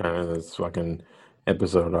 Okay, I'm trying to this fucking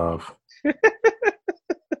episode off.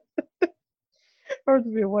 Hard to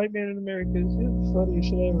be a white man in America is the funniest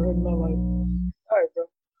shit I ever heard in my life. Alright, bro.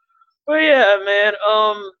 But yeah, man,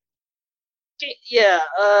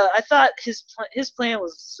 I thought his plan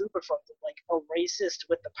was super fucked up, like a racist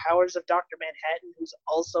with the powers of Dr. Manhattan, who's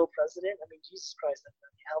also president. I mean, Jesus Christ,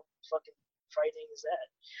 how fucking frightening is that?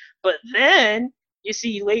 But then you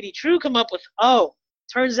see Lady True come up with, oh,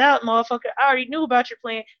 turns out, motherfucker, I already knew about your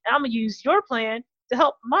plan, and I'm gonna use your plan to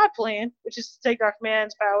help my plan, which is to take Dr.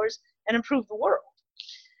 Manhattan's powers and improve the world.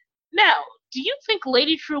 Now, do you think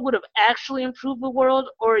Lady True would have actually improved the world,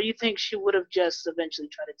 or you think she would have just eventually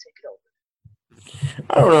tried to take it over?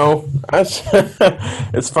 I don't know.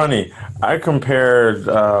 It's funny. I compared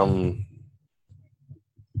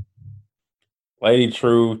Lady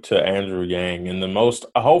True to Andrew Yang in the most,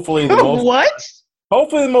 hopefully the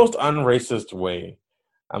most unracist way.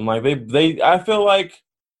 I'm like I feel like.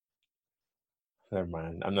 Never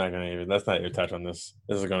mind. I'm not gonna even. Let's not even touch on this.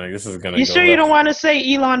 This is gonna. You sure you don't want to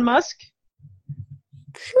say Elon Musk?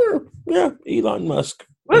 Sure. Yeah, Elon Musk.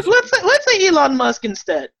 Let's say Elon Musk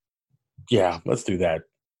instead. Yeah, let's do that.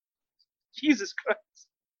 Jesus Christ.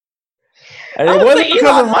 And I would say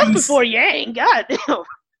Elon Musk before Yang. God damn.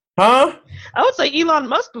 Huh? I would say Elon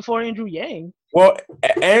Musk before Andrew Yang. Well,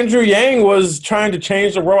 Andrew Yang was trying to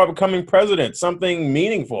change the world by becoming president, something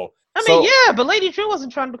meaningful. I mean, yeah, but Lady True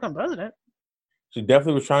wasn't trying to become president. She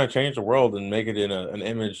definitely was trying to change the world and make it in an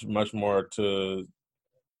image much more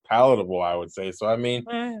palatable, I would say. So, I mean,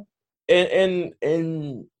 in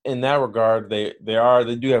that regard, they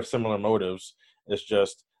do have similar motives. It's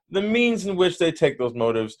just the means in which they take those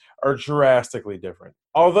motives are drastically different.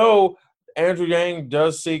 Although Andrew Yang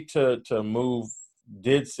was seeking to move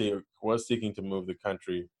the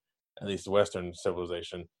country, at least Western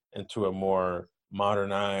civilization, into a more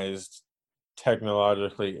modernized,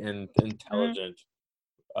 technologically intelligent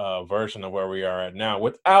version of where we are at now,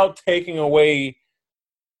 without taking away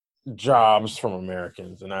jobs from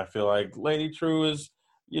Americans. And I feel like Lady True is,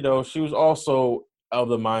 she was also of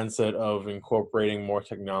the mindset of incorporating more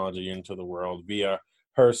technology into the world via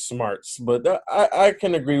her smarts. But I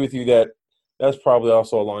can agree with you that that's probably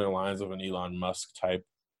also along the lines of an Elon Musk type.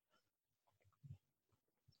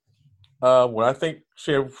 Would I think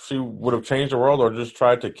she would have changed the world or just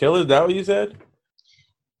tried to kill it? Is that what you said?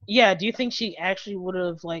 Yeah, do you think she actually would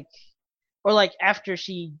have, after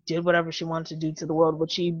she did whatever she wanted to do to the world,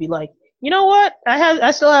 would she be like, you know what?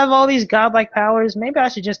 I still have all these godlike powers. Maybe I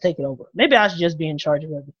should just take it over. Maybe I should just be in charge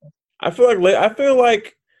of everything. I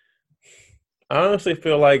honestly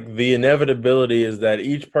feel like the inevitability is that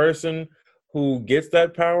each person who gets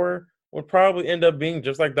that power would probably end up being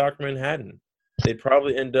just like Dr. Manhattan. They'd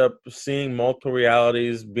probably end up seeing multiple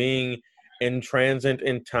realities, being intransient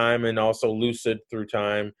in time and also lucid through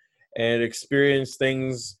time, and experience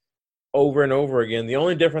things over and over again. The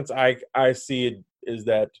only difference I see is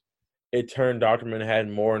that it turned Dr.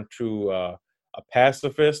 Manhattan more into a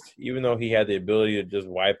pacifist, even though he had the ability to just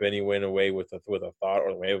wipe anyone away with a thought or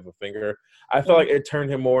a wave of a finger. I feel like it turned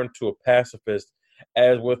him more into a pacifist,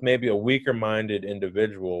 as with maybe a weaker-minded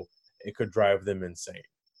individual, it could drive them insane.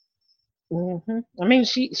 Mm-hmm. I mean,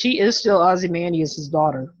 she is still Ozymandias'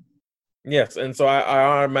 daughter. Yes, and so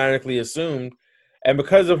I automatically assumed, and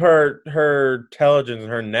because of her intelligence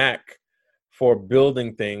and her knack for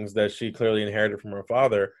building things that she clearly inherited from her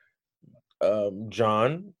father,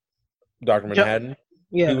 John, Dr. Manhattan,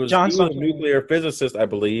 he was a nuclear physicist, I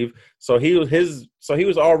believe. So he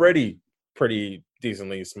was already pretty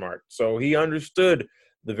decently smart. So he understood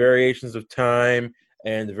the variations of time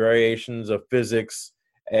and the variations of physics,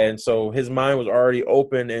 and so his mind was already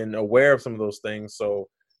open and aware of some of those things. So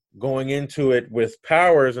going into it with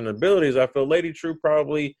powers and abilities, I feel Lady True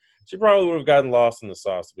probably would have gotten lost in the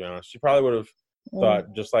sauce, to be honest. She probably would have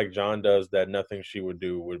thought, just like John does, that nothing she would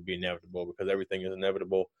do would be inevitable, because everything is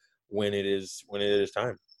inevitable when it is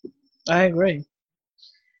time. I agree.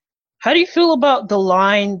 How do you feel about the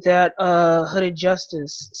line that Hooded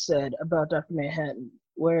Justice said about Dr. Manhattan,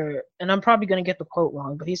 where, and I'm probably going to get the quote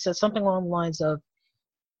wrong, but he said something along the lines of,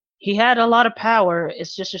 he had a lot of power,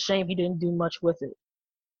 it's just a shame he didn't do much with it.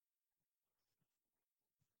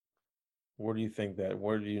 What do you think that?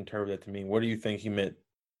 What do you interpret that to mean? What do you think he meant?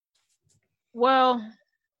 Well,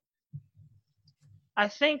 I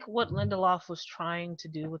think what Lindelof was trying to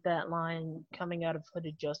do with that line coming out of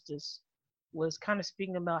Hooded Justice was kind of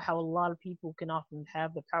speaking about how a lot of people can often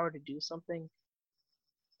have the power to do something,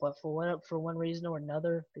 but for one reason or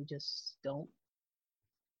another, they just don't.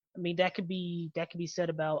 I mean, that could be said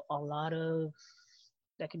about a lot of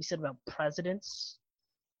that could be said about presidents.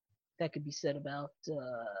 That could be said about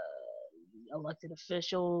elected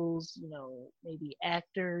officials. Maybe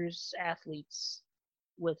actors, athletes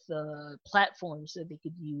with platforms that they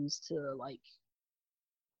could use to like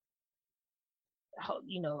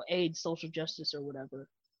aid social justice or whatever.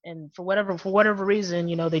 And for whatever reason,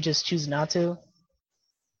 they just choose not to.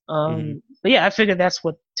 But yeah, I figured that's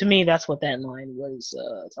what that line was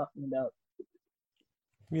talking about.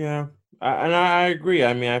 Yeah, I agree.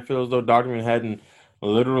 I mean, I feel as though Dr. Manhattan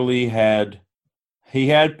literally had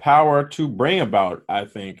power to bring about, I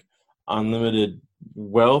think, unlimited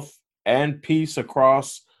wealth and peace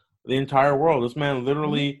across the entire world. This man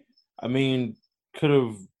literally, I mean, could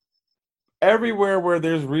have everywhere where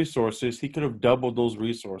there's resources, he could have doubled those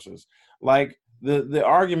resources. Like the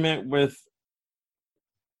argument with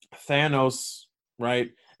Thanos, right,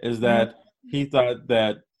 is that he thought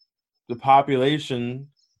that the population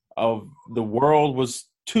of the world was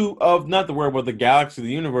not the world, but the galaxy, the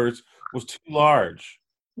universe was too large.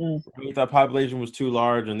 He thought population was too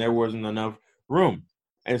large and there wasn't enough room.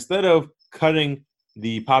 Instead of cutting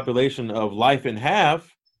the population of life in half,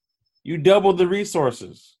 you doubled the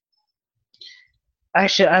resources.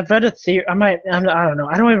 Actually, I've read a theory. I don't know.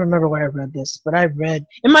 I don't even remember where I read this, but I read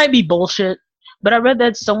it might be bullshit. But I read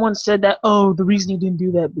that someone said that the reason he didn't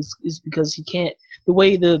do that is because he can't. The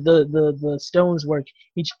way the stones work,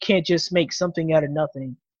 he can't just make something out of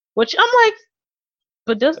nothing. Which I'm like,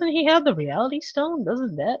 but doesn't he have the reality stone?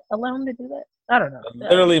 Doesn't that allow him to do that? I don't know. It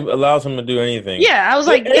literally allows him to do anything. Yeah, I was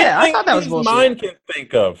like, I thought that was bullshit. Mind can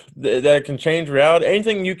think of that can change reality.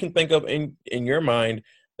 Anything you can think of in your mind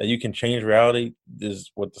that you can change reality is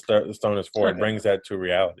what the stone is for. Okay. It brings that to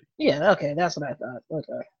reality. Yeah, okay, that's what I thought.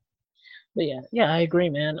 Okay. But yeah, I agree,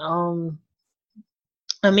 man.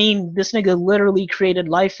 I mean, this nigga literally created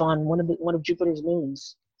life on one of Jupiter's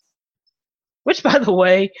moons. Which, by the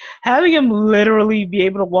way, having him literally be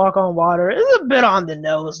able to walk on water is a bit on the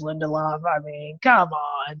nose, Lindelof. I mean, come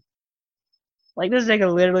on. Like, this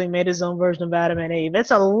nigga literally made his own version of Adam and Eve.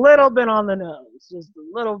 It's a little bit on the nose, just a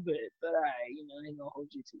little bit. But I ain't gonna hold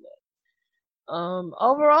you to that.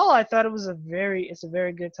 Overall, I thought it's a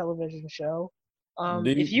very good television show. Do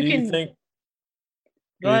you think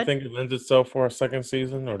it lends itself for a second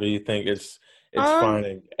season, or do you think it's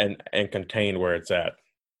fine and contained where it's at?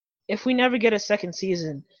 If we never get a second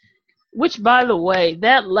season, which, by the way,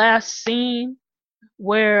 that last scene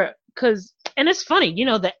where, and it's funny,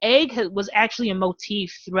 the egg was actually a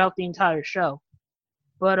motif throughout the entire show,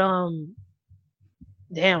 but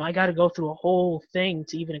damn, I got to go through a whole thing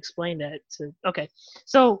to even explain that. Okay,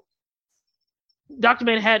 so Dr.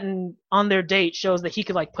 Manhattan on their date shows that he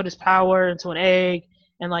could like put his power into an egg,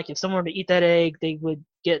 and like if someone were to eat that egg, they would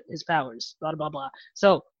get his powers. Blah blah blah.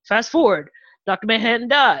 So fast forward, Dr. Manhattan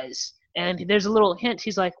dies, and there's a little hint.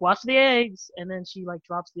 He's like, "Watch the eggs," and then she like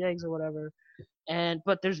drops the eggs or whatever.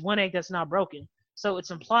 But there's one egg that's not broken, so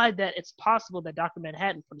it's implied that it's possible that Dr.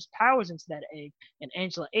 Manhattan put his powers into that egg, and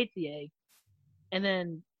Angela ate the egg, and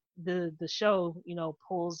then the show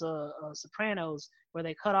pulls Sopranos where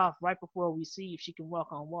they cut off right before we see if she can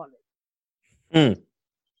walk on water.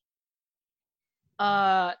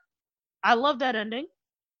 I love that ending.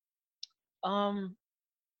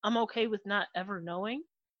 I'm okay with not ever knowing.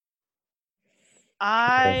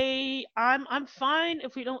 I'm fine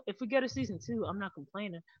if we get a season 2. I'm not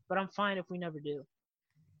complaining, but I'm fine if we never do.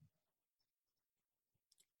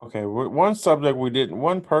 Okay, one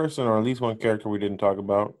person or at least one character we didn't talk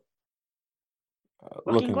about.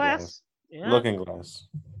 Looking Glass. Yeah. Looking Glass.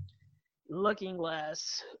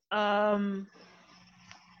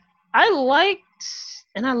 I liked,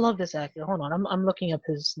 and I love this actor. Hold on, I'm looking up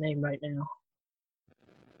his name right now.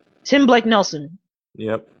 Tim Blake Nelson.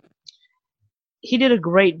 Yep. He did a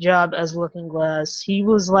great job as Looking Glass.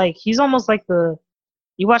 He's almost like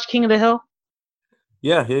you watch King of the Hill?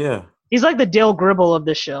 Yeah. He's like the Dale Gribble of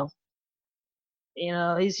this show.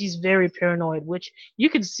 He's very paranoid, which you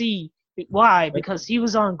could see why, because he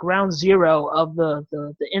was on ground zero of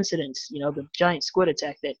the incidents, the giant squid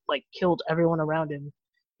attack that like killed everyone around him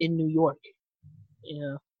in New York.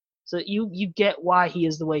 So you get why he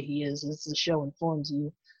is the way he is. The show informs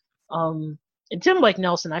you. And Tim Blake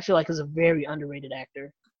Nelson, I feel like, is a very underrated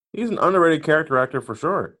actor. He's an underrated character actor for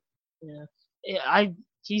sure. Yeah,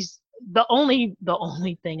 he's the only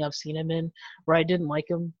thing I've seen him in where I didn't like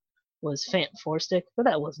him was Phantom Forstick, but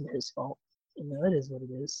that wasn't his fault. You know, it is what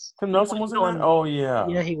it is. Tim Nelson was in that? Oh, yeah.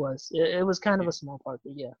 Yeah, he was. It was kind of a small part,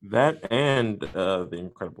 but yeah. That and The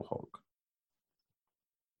Incredible Hulk.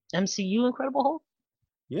 MCU Incredible Hulk?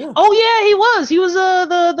 Yeah. Oh yeah, he was. He was The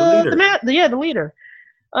leader. the leader.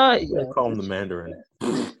 They Yeah. call him the Mandarin.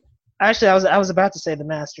 Actually, I was about to say the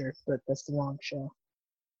Master, but that's the wrong show.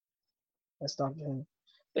 That's Doctor Who.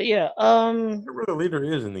 But yeah, Whoever the leader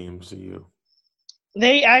is in the MCU.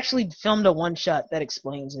 they actually filmed a one shot that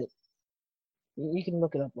explains it. You can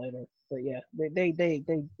look it up later. But yeah, they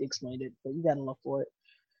explained it, but you gotta look for it.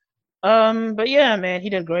 But yeah, man, he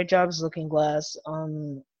did a great job as Looking Glass.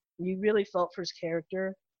 You really felt for his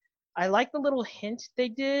character. I like the little hint they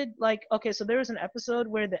did. Like, okay, so there was an episode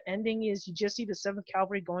where the ending is you just see the 7th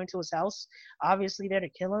Cavalry going to his house, obviously there to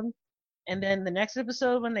kill him. And then the next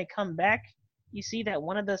episode, when they come back, you see that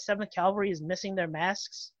one of the 7th Cavalry is missing their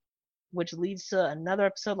masks, which leads to another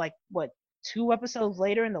episode, like, what, 2 episodes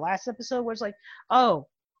later in the last episode, where it's like, oh,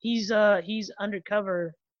 he's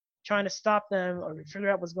undercover trying to stop them or figure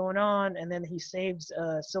out what's going on, and then he saves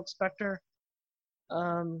Silk Spectre.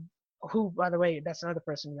 Who, by the way, that's another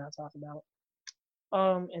person we gotta talk about.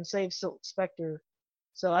 And save Silk Spectre.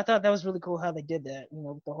 So I thought that was really cool how they did that. You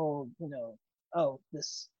know, with the whole, you know, oh,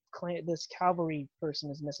 this cavalry person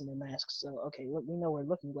is missing their masks. So okay, look, we know where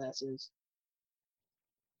Looking Glass is.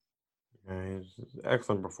 Yeah, he's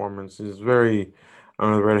excellent performance. He's very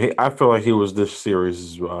underrated. I feel like he was this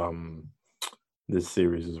series'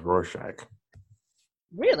 Rorschach.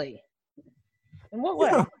 Really? In what way?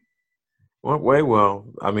 Yeah. What way? Well,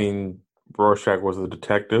 I mean, Rorschach was a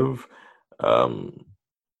detective. Looking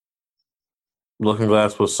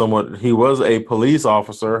Glass was he was a police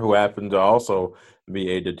officer who happened to also be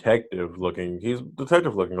a detective he's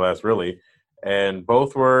Detective Looking Glass, really. And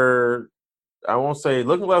both were, I won't say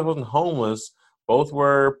Looking Glass wasn't homeless. Both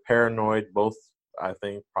were paranoid, both, I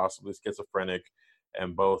think, possibly schizophrenic,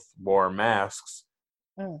 and both wore masks.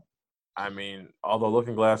 Mm. I mean, although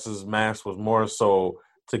Looking Glass's mask was more so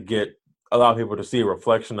to allow people to see a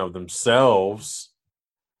reflection of themselves,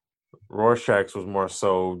 Rorschach's was more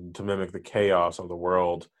so to mimic the chaos of the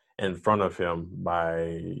world in front of him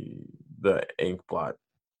by the ink blot.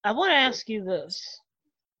 I want to ask you this.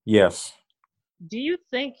 Yes. Do you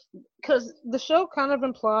think, because the show kind of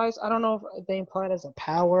implies, I don't know if they imply it as a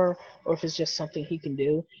power or if it's just something he can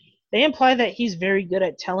do. They imply that he's very good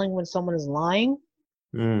at telling when someone is lying.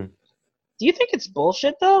 Mm. Do you think it's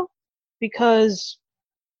bullshit though? Because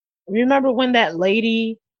remember when that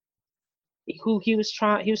lady who he was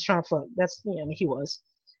trying to fuck, that's, you know, I mean, he was,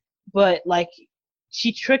 but like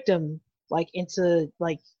she tricked him like into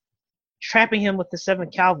like trapping him with the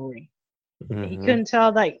 7th Cavalry. Mm-hmm. He couldn't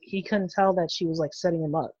tell that she was like setting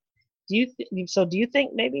him up. Do you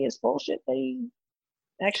think maybe it's bullshit that he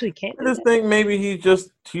actually can't? I just think maybe he's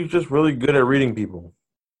just really good at reading people.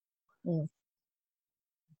 Mm.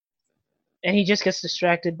 And he just gets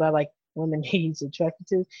distracted by like women he's attracted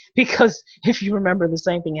to, because if you remember, the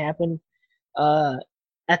same thing happened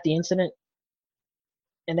at the incident,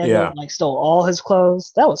 and that girl like stole all his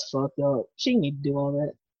clothes. That was fucked up. She didn't need to do all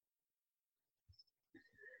that.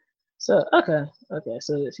 So okay,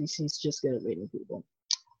 so he's just good at reading people.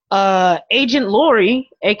 Agent Laurie,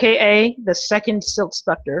 aka the second Silk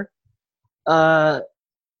Spectre,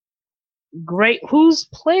 great, who's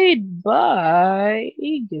played by,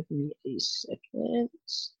 give me a second,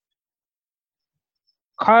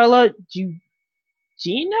 Carla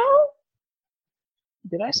Gugino?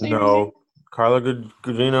 Did I say no? Carla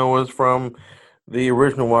Gugino was from the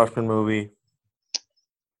original Watchmen movie.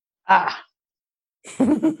 Ah.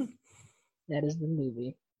 That is the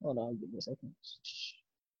movie. Hold on, give me a second.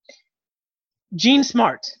 Jean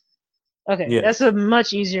Smart. Okay, yes. That's a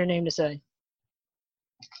much easier name to say.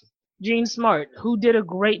 Jean Smart, who did a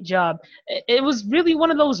great job. It was really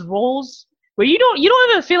one of those roles where you don't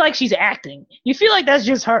even feel like she's acting. You feel like that's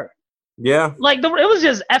just her. Yeah. Like it was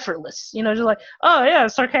just effortless. You know, just like, oh yeah,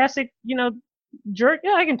 sarcastic, you know, jerk.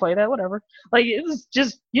 Yeah, I can play that, whatever. Like it was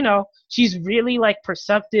just, you know, she's really like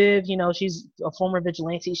perceptive. You know, she's a former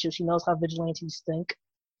vigilante, so she knows how vigilantes think.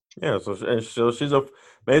 Yeah, so she's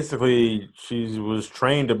basically she was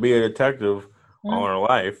trained to be a detective all her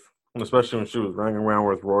life, especially when she was running around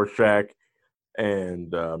with Rorschach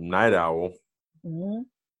and Night Owl. Mm-hmm.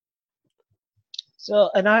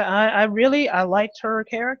 So, and I really liked her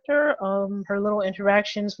character. Her little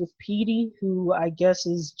interactions with Petey, who I guess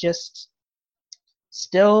is just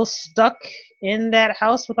still stuck in that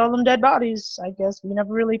house with all them dead bodies. I guess we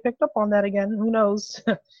never really picked up on that again. Who knows?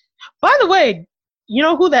 By the way, you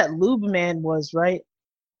know who that lube man was, right?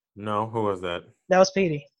 No, who was that? That was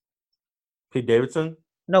Petey. Pete Davidson?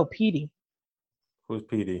 No, Petey. Who's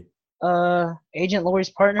Petey? Agent Lori's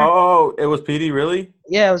partner. Oh, it was Petey, really?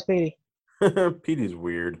 Yeah, it was Petey. Petey's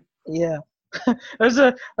weird. Yeah. There's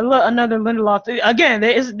another Lindelof. Again,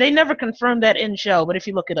 they never confirmed that in show, but if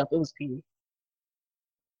you look it up, it was Petey.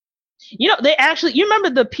 You know, you remember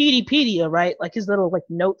the Peteypedia, right? Like his little like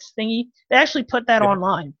notes thingy. They actually put that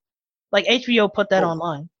online. Like HBO put that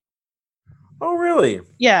online. Oh, really?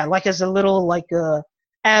 Yeah, like as a little like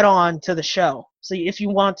add-on to the show. So if you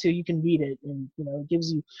want to, you can read it, and you know, it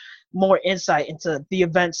gives you more insight into the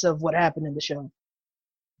events of what happened in the show.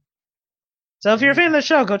 So if you're a fan of the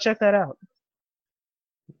show, go check that out.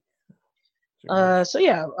 So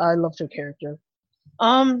yeah, I loved her character.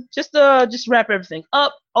 Just wrap everything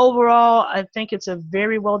up. Overall, I think it's a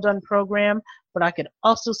very well done program, but I could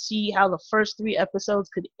also see how the first 3 episodes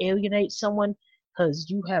could alienate someone because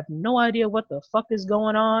you have no idea what the fuck is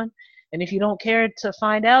going on, and if you don't care to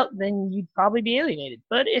find out, then you'd probably be alienated.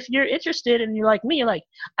 But if you're interested and you're like me, you're like,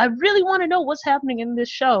 I really want to know what's happening in this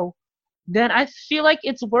show, then I feel like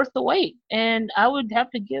it's worth the wait, and I would have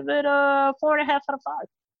to give it a 4.5 out of 5.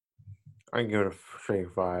 I can give it a straight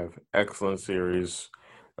 5. Excellent series.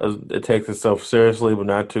 It takes itself seriously, but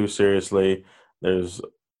not too seriously. There's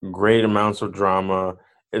great amounts of drama.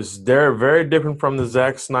 They're very different from the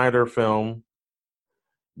Zack Snyder film,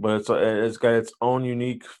 but it's got its own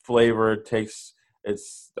unique flavor. It takes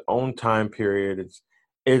its own time period.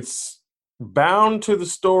 It's bound to the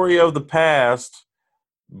story of the past,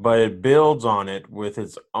 but it builds on it with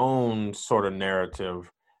its own sort of narrative.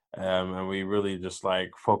 And we really just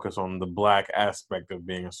like focus on the black aspect of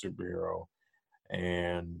being a superhero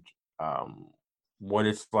and what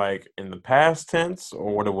it's like in the past tense,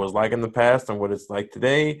 or what it was like in the past and what it's like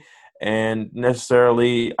today. And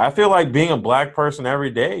necessarily, I feel like being a black person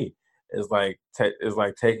every day is like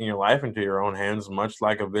taking your life into your own hands, much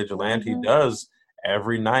like a vigilante does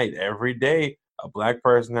every night, every day. A black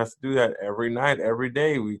person has to do that every night, every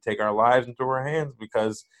day. We take our lives into our hands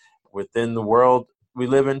because within the world we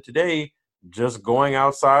live in today, just going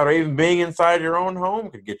outside or even being inside your own home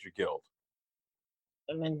could get you killed.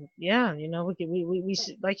 I mean, yeah, you know, we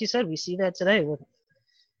like you said, we see that today with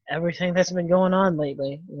everything that's been going on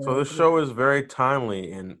lately. You know? So this show is very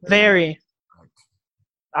timely and very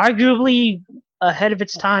arguably ahead of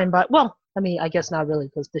its time. But well, I mean, I guess not really,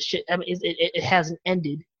 because the shit. I mean, it hasn't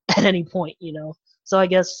ended at any point, you know. So I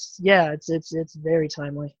guess yeah, it's very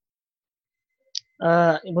timely.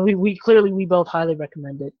 We both highly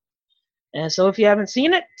recommend it. And so if you haven't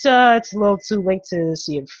seen it, it's a little too late to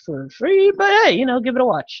see it for free. But hey, you know, give it a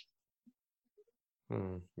watch.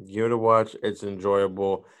 Give it a watch. It's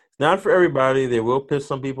enjoyable. It's not for everybody. They will piss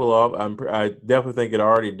some people off. I definitely think it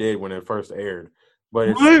already did when it first aired.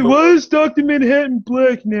 But why is Dr. Manhattan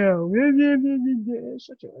black now?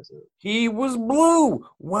 He was blue.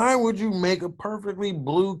 Why would you make a perfectly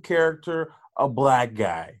blue character a black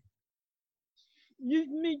guy? You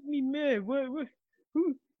make me mad. What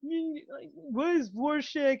is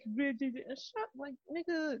Rorschach? Shut, like,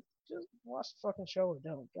 nigga, just watch the fucking show or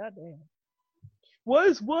don't. Goddamn. What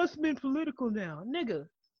is Watchmen political now, nigga?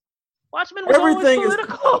 Watchmen was everything always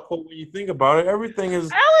political. Is when you think about it. Everything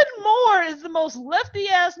is. Alan Moore is the most lefty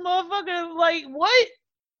ass motherfucker. Like, what?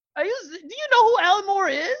 Do you know who Alan Moore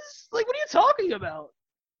is? Like, what are you talking about?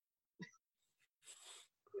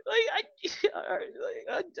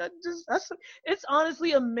 It's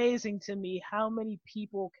honestly amazing to me how many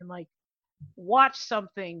people can like watch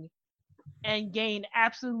something and gain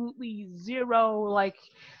absolutely zero, like,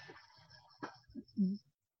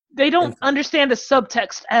 they don't understand the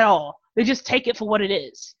subtext at all. They just take it for what it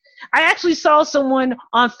is. I actually saw someone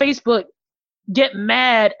on Facebook get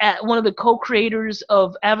mad at one of the co-creators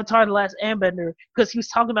of Avatar: The Last Airbender because he was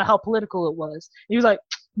talking about how political it was. He was like,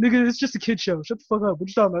 nigga, it's just a kid show. Shut the fuck up. What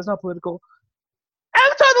you talking about? It's not political.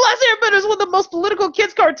 Avatar: The Last Airbender is one of the most political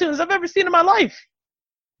kids cartoons I've ever seen in my life.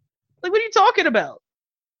 Like, what are you talking about?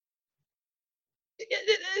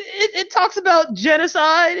 It talks about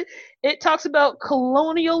genocide. It talks about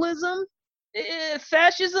colonialism,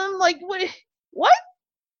 fascism. Like, what?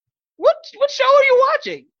 What show are you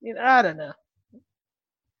watching? You know, I don't know.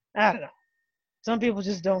 Some people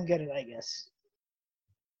just don't get it, I guess.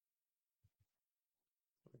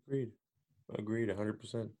 Agreed,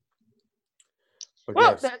 100%.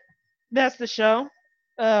 Well, yes. That's the show.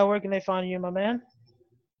 Where can they find you, my man?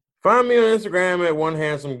 Find me on Instagram at One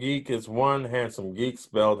Handsome Geek. It's One Handsome Geek,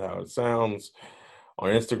 spelled how it sounds. On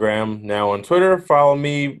Instagram, now on Twitter, follow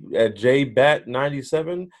me at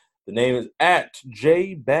JBat97. The name is at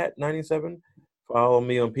JBat97. Follow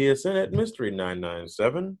me on PSN at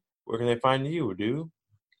Mystery997. Where can they find you, dude?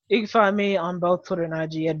 You can find me on both Twitter and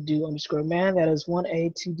IG at do_man. That is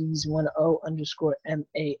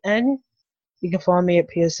 1A2Ds10_MAN. You can follow me at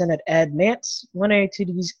PSN at adnance,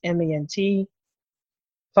 1A2Ds_MANT.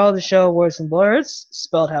 Follow the show Words and Blurs,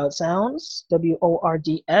 spelled how it sounds,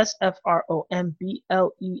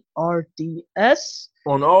 WORDSFROMBLERDS.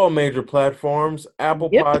 On all major platforms, Apple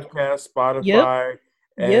Podcasts, Spotify,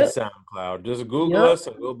 and SoundCloud. Just Google us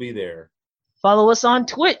and we'll be there. Follow us on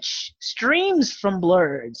Twitch, Streams from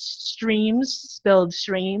Blurs. Streams, spelled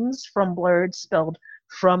streams, from Blurs, spelled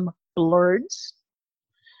from Blurs.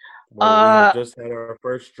 Well, we just had our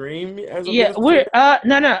first stream as of we're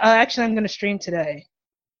actually I'm gonna stream today.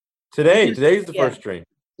 Today's the first stream.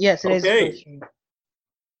 Yes, today's the first stream.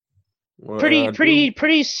 Well,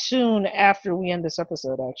 pretty soon after we end this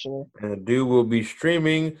episode, actually. And Dude will be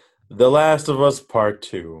streaming The Last of Us Part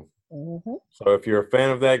 2. Mm-hmm. So if you're a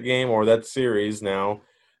fan of that game or that series now,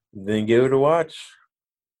 then give it a watch.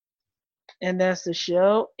 And that's the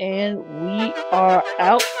show. And we are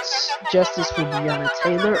out. Justice for Breonna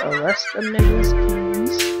Taylor. Arrest the niggas,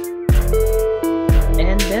 please.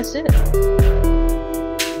 And that's it.